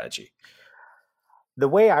your strategy? The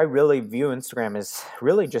way I really view Instagram is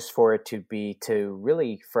really just for it to be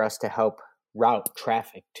for us to help route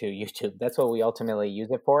traffic to YouTube. That's what we ultimately use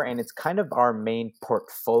it for. And it's kind of our main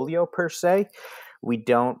portfolio per se. We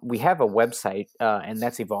have a website and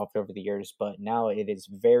that's evolved over the years, but now it is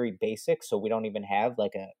very basic. So we don't even have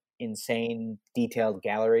like a insane detailed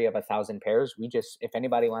gallery of 1,000 pairs. We just, if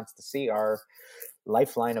anybody wants to see our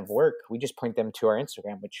lifeline of work, we just point them to our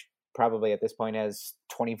Instagram, which probably at this point has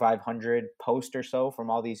 2,500 posts or so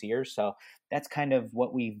from all these years. So that's kind of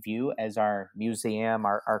what we view as our museum,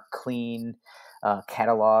 our clean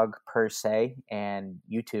catalog per se. And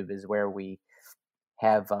YouTube is where we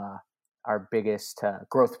have our biggest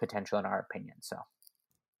growth potential in our opinion. So.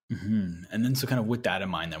 And then so kind of with that in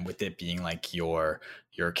mind, then with it being like your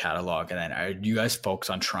catalog, and then are you guys focus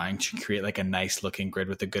on trying to create like a nice looking grid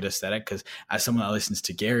with a good aesthetic? Because as someone that listens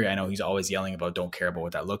to Gary, I know he's always yelling about don't care about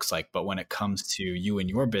what that looks like. But when it comes to you and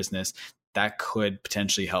your business, that could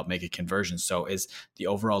potentially help make a conversion. So is the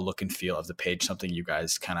overall look and feel of the page something you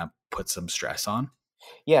guys kind of put some stress on?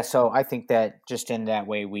 Yeah, so I think that just in that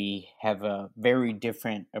way, we have a very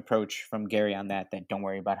different approach from Gary on that don't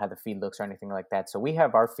worry about how the feed looks or anything like that. So we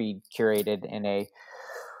have our feed curated in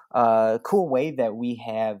a cool way that we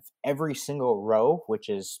have every single row, which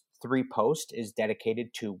is 3 posts, is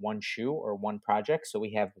dedicated to one shoe or one project. So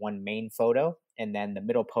we have one main photo, and then the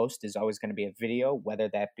middle post is always going to be a video, whether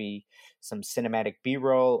that be some cinematic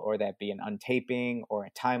B-roll or that be an untaping or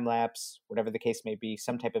a time lapse, whatever the case may be,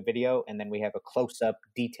 some type of video. And then we have a close-up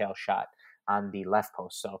detail shot on the left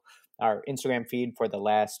post. So our Instagram feed for the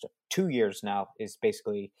last 2 years now is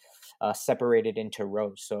basically separated into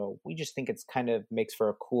rows. So we just think it's kind of makes for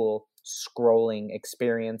a cool scrolling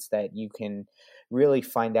experience that you can really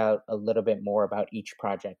find out a little bit more about each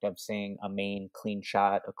project, of seeing a main clean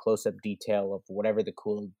shot, a close-up detail of whatever the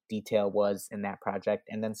cool detail was in that project,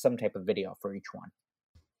 and then some type of video for each one.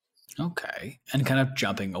 Okay. And kind of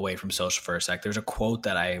jumping away from social for a sec, there's a quote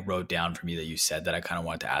that I wrote down from you that you said that I kind of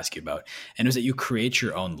wanted to ask you about. And it was that you create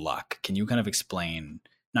your own luck. Can you kind of explain,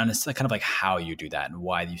 not necessarily kind of like how you do that and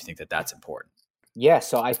why do you think that that's important? Yeah,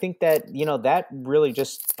 so I think that, that really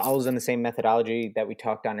just follows in the same methodology that we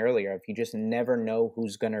talked on earlier. If you just never know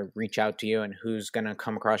who's going to reach out to you and who's going to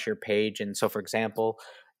come across your page. And so, for example,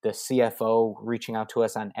 the CFO reaching out to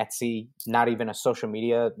us on Etsy, not even a social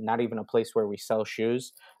media, not even a place where we sell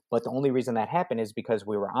shoes. But the only reason that happened is because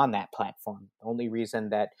we were on that platform. The only reason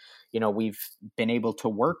that, we've been able to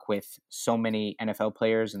work with so many NFL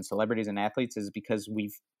players and celebrities and athletes is because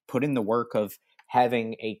we've put in the work of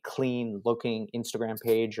having a clean looking Instagram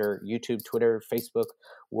page or YouTube, Twitter, Facebook,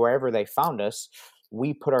 wherever they found us.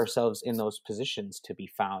 We put ourselves in those positions to be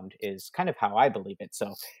found is kind of how I believe it.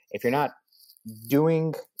 So if you're not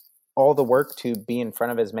doing all the work to be in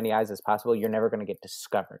front of as many eyes as possible, you're never going to get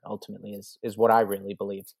discovered, ultimately, is what I really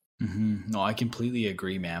believe. No, I completely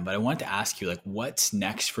agree, man. But I wanted to ask you, like, what's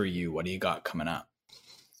next for you? What do you got coming up?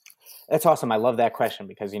 That's awesome. I love that question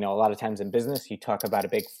because, a lot of times in business, you talk about a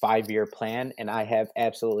big 5-year plan, and I have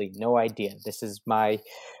absolutely no idea. This is my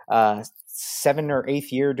 7th or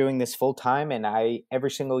 8th year doing this full time. And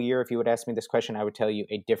every single year, if you would ask me this question, I would tell you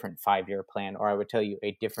a different 5-year plan, or I would tell you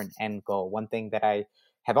a different end goal. One thing that I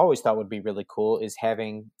have always thought would be really cool is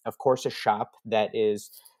having, of course, a shop that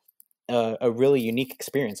is a really unique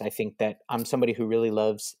experience. I think that I'm somebody who really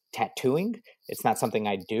loves tattooing. It's not something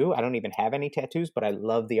I do. I don't even have any tattoos, but I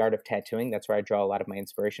love the art of tattooing. That's where I draw a lot of my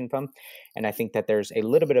inspiration from. And I think that there's a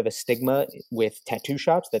little bit of a stigma with tattoo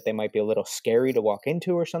shops that they might be a little scary to walk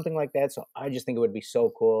into or something like that. So I just think it would be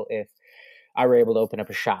so cool if I were able to open up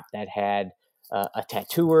a shop that had a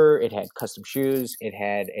tattooer, it had custom shoes, it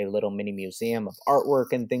had a little mini museum of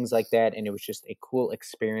artwork and things like that. And it was just a cool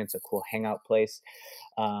experience, a cool hangout place.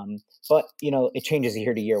 But, it changes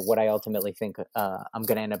year to year what I ultimately think I'm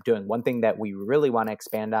going to end up doing. One thing that we really want to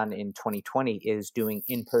expand on in 2020 is doing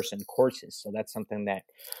in-person courses. So that's something that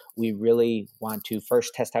we really want to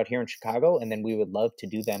first test out here in Chicago, and then we would love to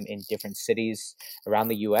do them in different cities around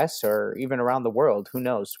the US or even around the world. Who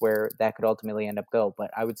knows where that could ultimately end up go.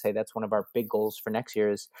 But I would say that's one of our big goals for next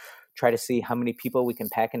year is try to see how many people we can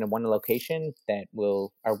pack into one location that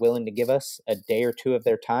are willing to give us a day or two of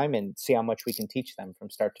their time and see how much we can teach them from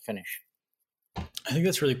start to finish. I think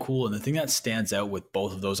that's really cool. And the thing that stands out with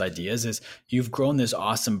both of those ideas is you've grown this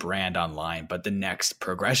awesome brand online, but the next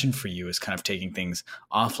progression for you is kind of taking things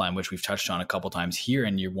offline, which we've touched on a couple times here.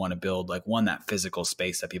 And you want to build like one, that physical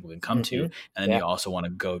space that people can come to. Hmm. And then Yeah. you also want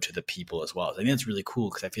to go to the people as well. So I think that's really cool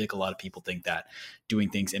because I feel like a lot of people think that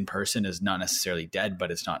doing things in person is not necessarily dead,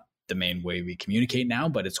 but it's not the main way we communicate now.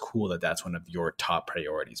 But it's cool that that's one of your top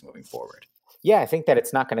priorities moving forward. Yeah, I think that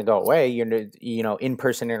it's not going to go away.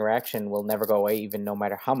 In-person interaction will never go away, even no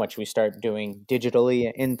matter how much we start doing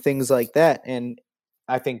digitally and things like that. And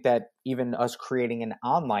I think that even us creating an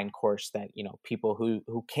online course that, people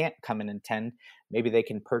who can't come and attend, maybe they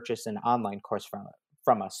can purchase an online course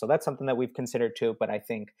from us. So that's something that we've considered too. But I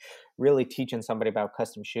think really teaching somebody about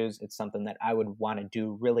custom shoes, it's something that I would want to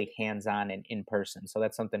do really hands-on and in person. So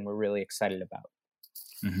that's something we're really excited about.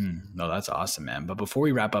 No, that's awesome, man. But before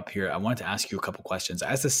we wrap up here, I wanted to ask you a couple questions.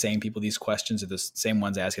 I ask the same people these questions, are the same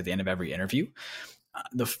ones I ask at the end of every interview.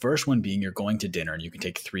 The first one being you're going to dinner and you can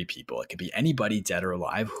take three people. It could be anybody dead or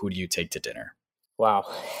alive. Who do you take to dinner? Wow.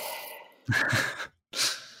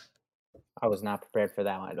 I was not prepared for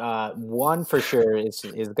that one. One for sure is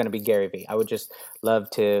going to be Gary Vee. I would just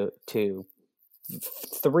love to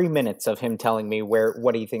 3 minutes of him telling me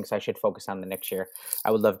what he thinks I should focus on the next year.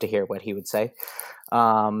 I would love to hear what he would say.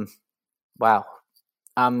 Wow.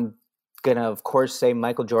 I'm going to, of course, say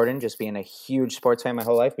Michael Jordan, just being a huge sports fan my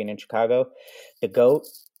whole life, being in Chicago. The GOAT,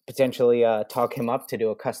 potentially talk him up to do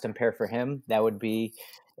a custom pair for him. That would be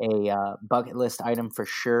a bucket list item for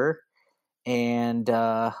sure. And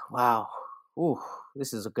wow. Ooh,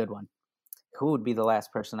 this is a good one. Who would be the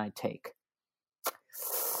last person I'd take?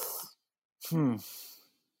 Who's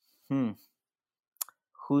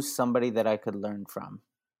somebody that I could learn from?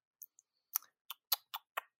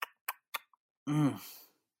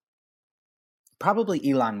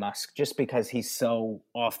 Probably Elon Musk, just because he's so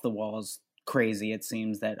off the walls crazy. It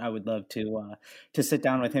seems that I would love to sit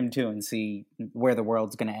down with him too and see where the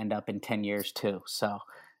world's going to end up in 10 years too. So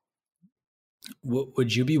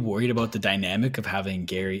Would you be worried about the dynamic of having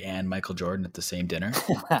Gary and Michael Jordan at the same dinner?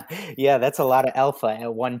 yeah, that's a lot of alpha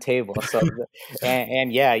at one table. So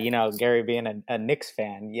and yeah, Gary being a Knicks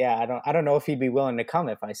fan, yeah, I don't know if he'd be willing to come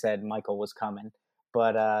if I said Michael was coming,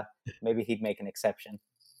 but maybe he'd make an exception.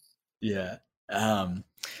 Yeah.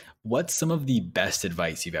 What's some of the best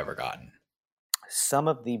advice you've ever gotten? Some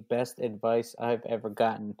of the best advice I've ever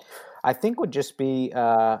gotten, I think, would just be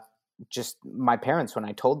just my parents. When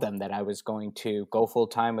I told them that I was going to go full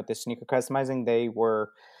time with this sneaker customizing,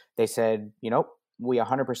 they said, we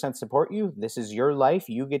 100% support you. This is your life.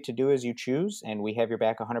 You get to do as you choose, and we have your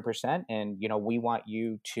back 100%. And we want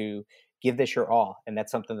you to give this your all. And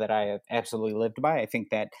that's something that I have absolutely lived by. I think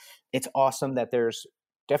that it's awesome that there's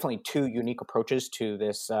definitely two unique approaches to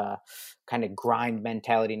this kind of grind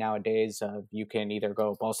mentality nowadays. You can either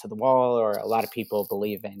go balls to the wall, or a lot of people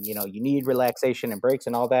believe in, you need relaxation and breaks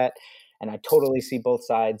and all that. And I totally see both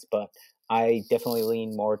sides, but I definitely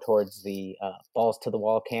lean more towards the balls to the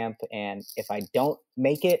wall camp. And if I don't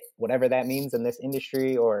make it, whatever that means in this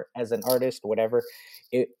industry or as an artist, whatever,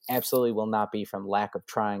 it absolutely will not be from lack of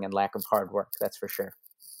trying and lack of hard work. That's for sure.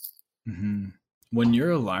 Mm-hmm. When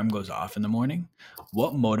your alarm goes off in the morning,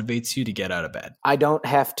 what motivates you to get out of bed? I don't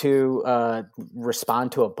have to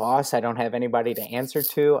respond to a boss. I don't have anybody to answer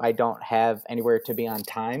to. I don't have anywhere to be on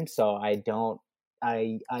time. So I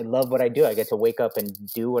love what I do. I get to wake up and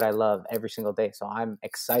do what I love every single day. So I'm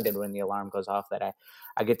excited when the alarm goes off that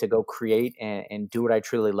I get to go create and do what I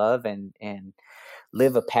truly love and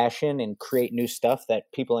live a passion and create new stuff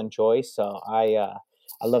that people enjoy. So I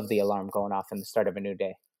love the alarm going off in the start of a new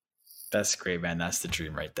day. That's great, man. That's the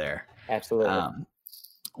dream right there. Absolutely.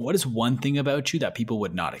 What is one thing about you that people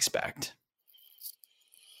would not expect?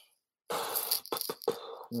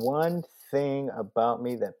 One thing about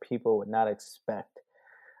me that people would not expect.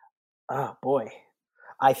 Oh boy.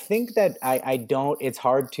 I think that I don't, it's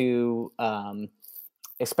hard to,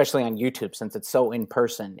 especially on YouTube, since it's so in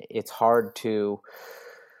person, it's hard to,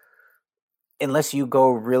 unless you go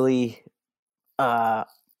really kind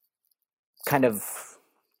of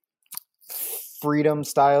freedom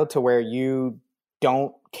style to where you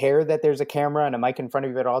don't care that there's a camera and a mic in front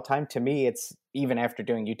of you at all time. To me, it's, even after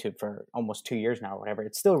doing YouTube for almost 2 years now or whatever,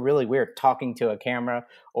 it's still really weird talking to a camera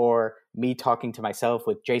or me talking to myself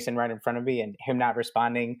with Jason right in front of me and him not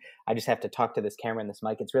responding. I just have to talk to this camera and this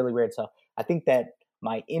mic. It's really weird. So I think that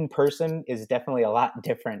my in-person is definitely a lot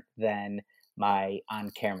different than my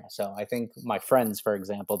on camera. So I think my friends, for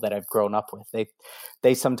example, that I've grown up with,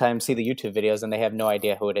 they sometimes see the YouTube videos and they have no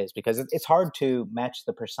idea who it is because it's hard to match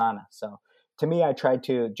the persona. So to me,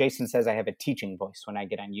 Jason says I have a teaching voice when I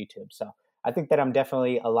get on YouTube. So I think that I'm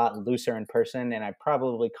definitely a lot looser in person, and I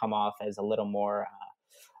probably come off as a little more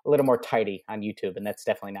tidy on YouTube, and that's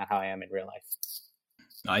definitely not how I am in real life.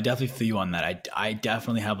 I definitely feel you on that. I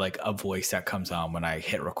definitely have like a voice that comes on when I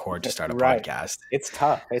hit record to start a Right. podcast. It's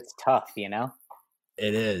tough. It's tough, It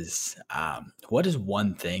is. What is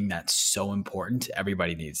one thing that's so important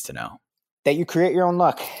everybody needs to know? that you create your own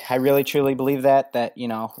luck. I really truly believe that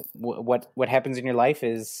what happens in your life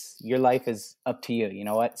is up to you. You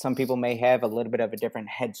know what? Some people may have a little bit of a different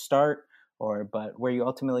head start, but where you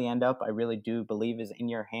ultimately end up, I really do believe is in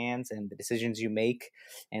your hands and the decisions you make.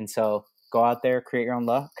 And so go out there, create your own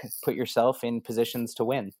luck, put yourself in positions to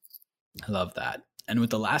win. I love that. And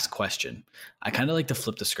with the last question, I kind of like to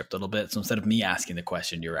flip the script a little bit. So instead of me asking the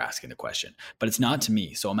question, you're asking the question, but it's not to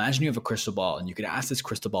me. So imagine you have a crystal ball and you could ask this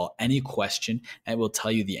crystal ball any question and it will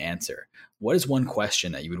tell you the answer. What is one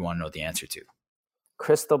question that you would want to know the answer to?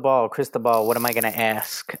 Crystal ball, what am I going to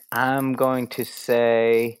ask? I'm going to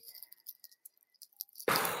say,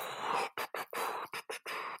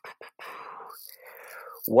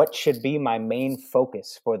 what should be my main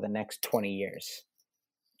focus for the next 20 years?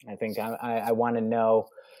 I think I want to know,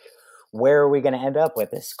 where are we going to end up with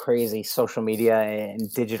this crazy social media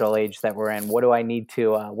and digital age that we're in? What do I need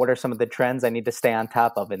to? What are some of the trends I need to stay on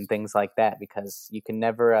top of and things like that? Because you can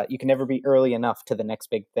never be early enough to the next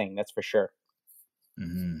big thing. That's for sure.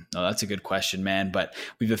 Mm-hmm. Oh, that's a good question, man. But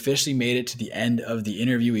we've officially made it to the end of the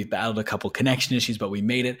interview. We've battled a couple connection issues, but we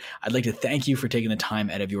made it. I'd like to thank you for taking the time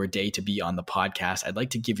out of your day to be on the podcast. I'd like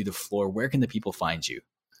to give you the floor. Where can the people find you?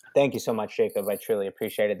 Thank you so much, Jacob. I truly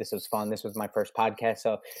appreciate it. This was fun. This was my first podcast.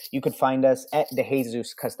 So you could find us at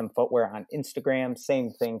DeJesus Custom Footwear on Instagram.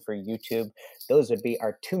 Same thing for YouTube. Those would be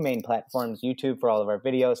our two main platforms. YouTube for all of our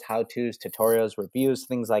videos, how-tos, tutorials, reviews,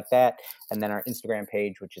 things like that. And then our Instagram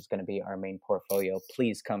page, which is going to be our main portfolio.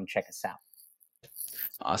 Please come check us out.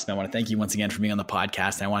 Awesome. I want to thank you once again for being on the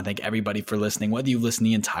podcast. And I want to thank everybody for listening. Whether you've listened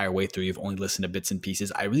the entire way through, you've only listened to bits and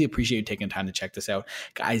pieces, I really appreciate you taking the time to check this out.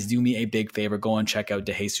 Guys, do me a big favor. Go and check out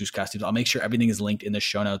DeJesus Customs. I'll make sure everything is linked in the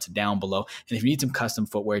show notes down below. And if you need some custom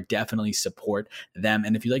footwear, definitely support them.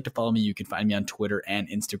 And if you'd like to follow me, you can find me on Twitter and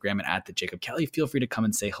Instagram at the Jacob Kelly. Feel free to come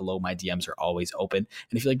and say hello. My DMs are always open.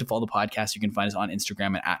 And if you'd like to follow the podcast, you can find us on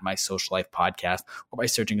Instagram at My Social Life Podcast or by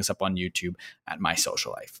searching us up on YouTube at My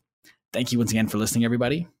Social Life. Thank you once again for listening,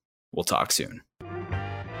 everybody. We'll talk soon.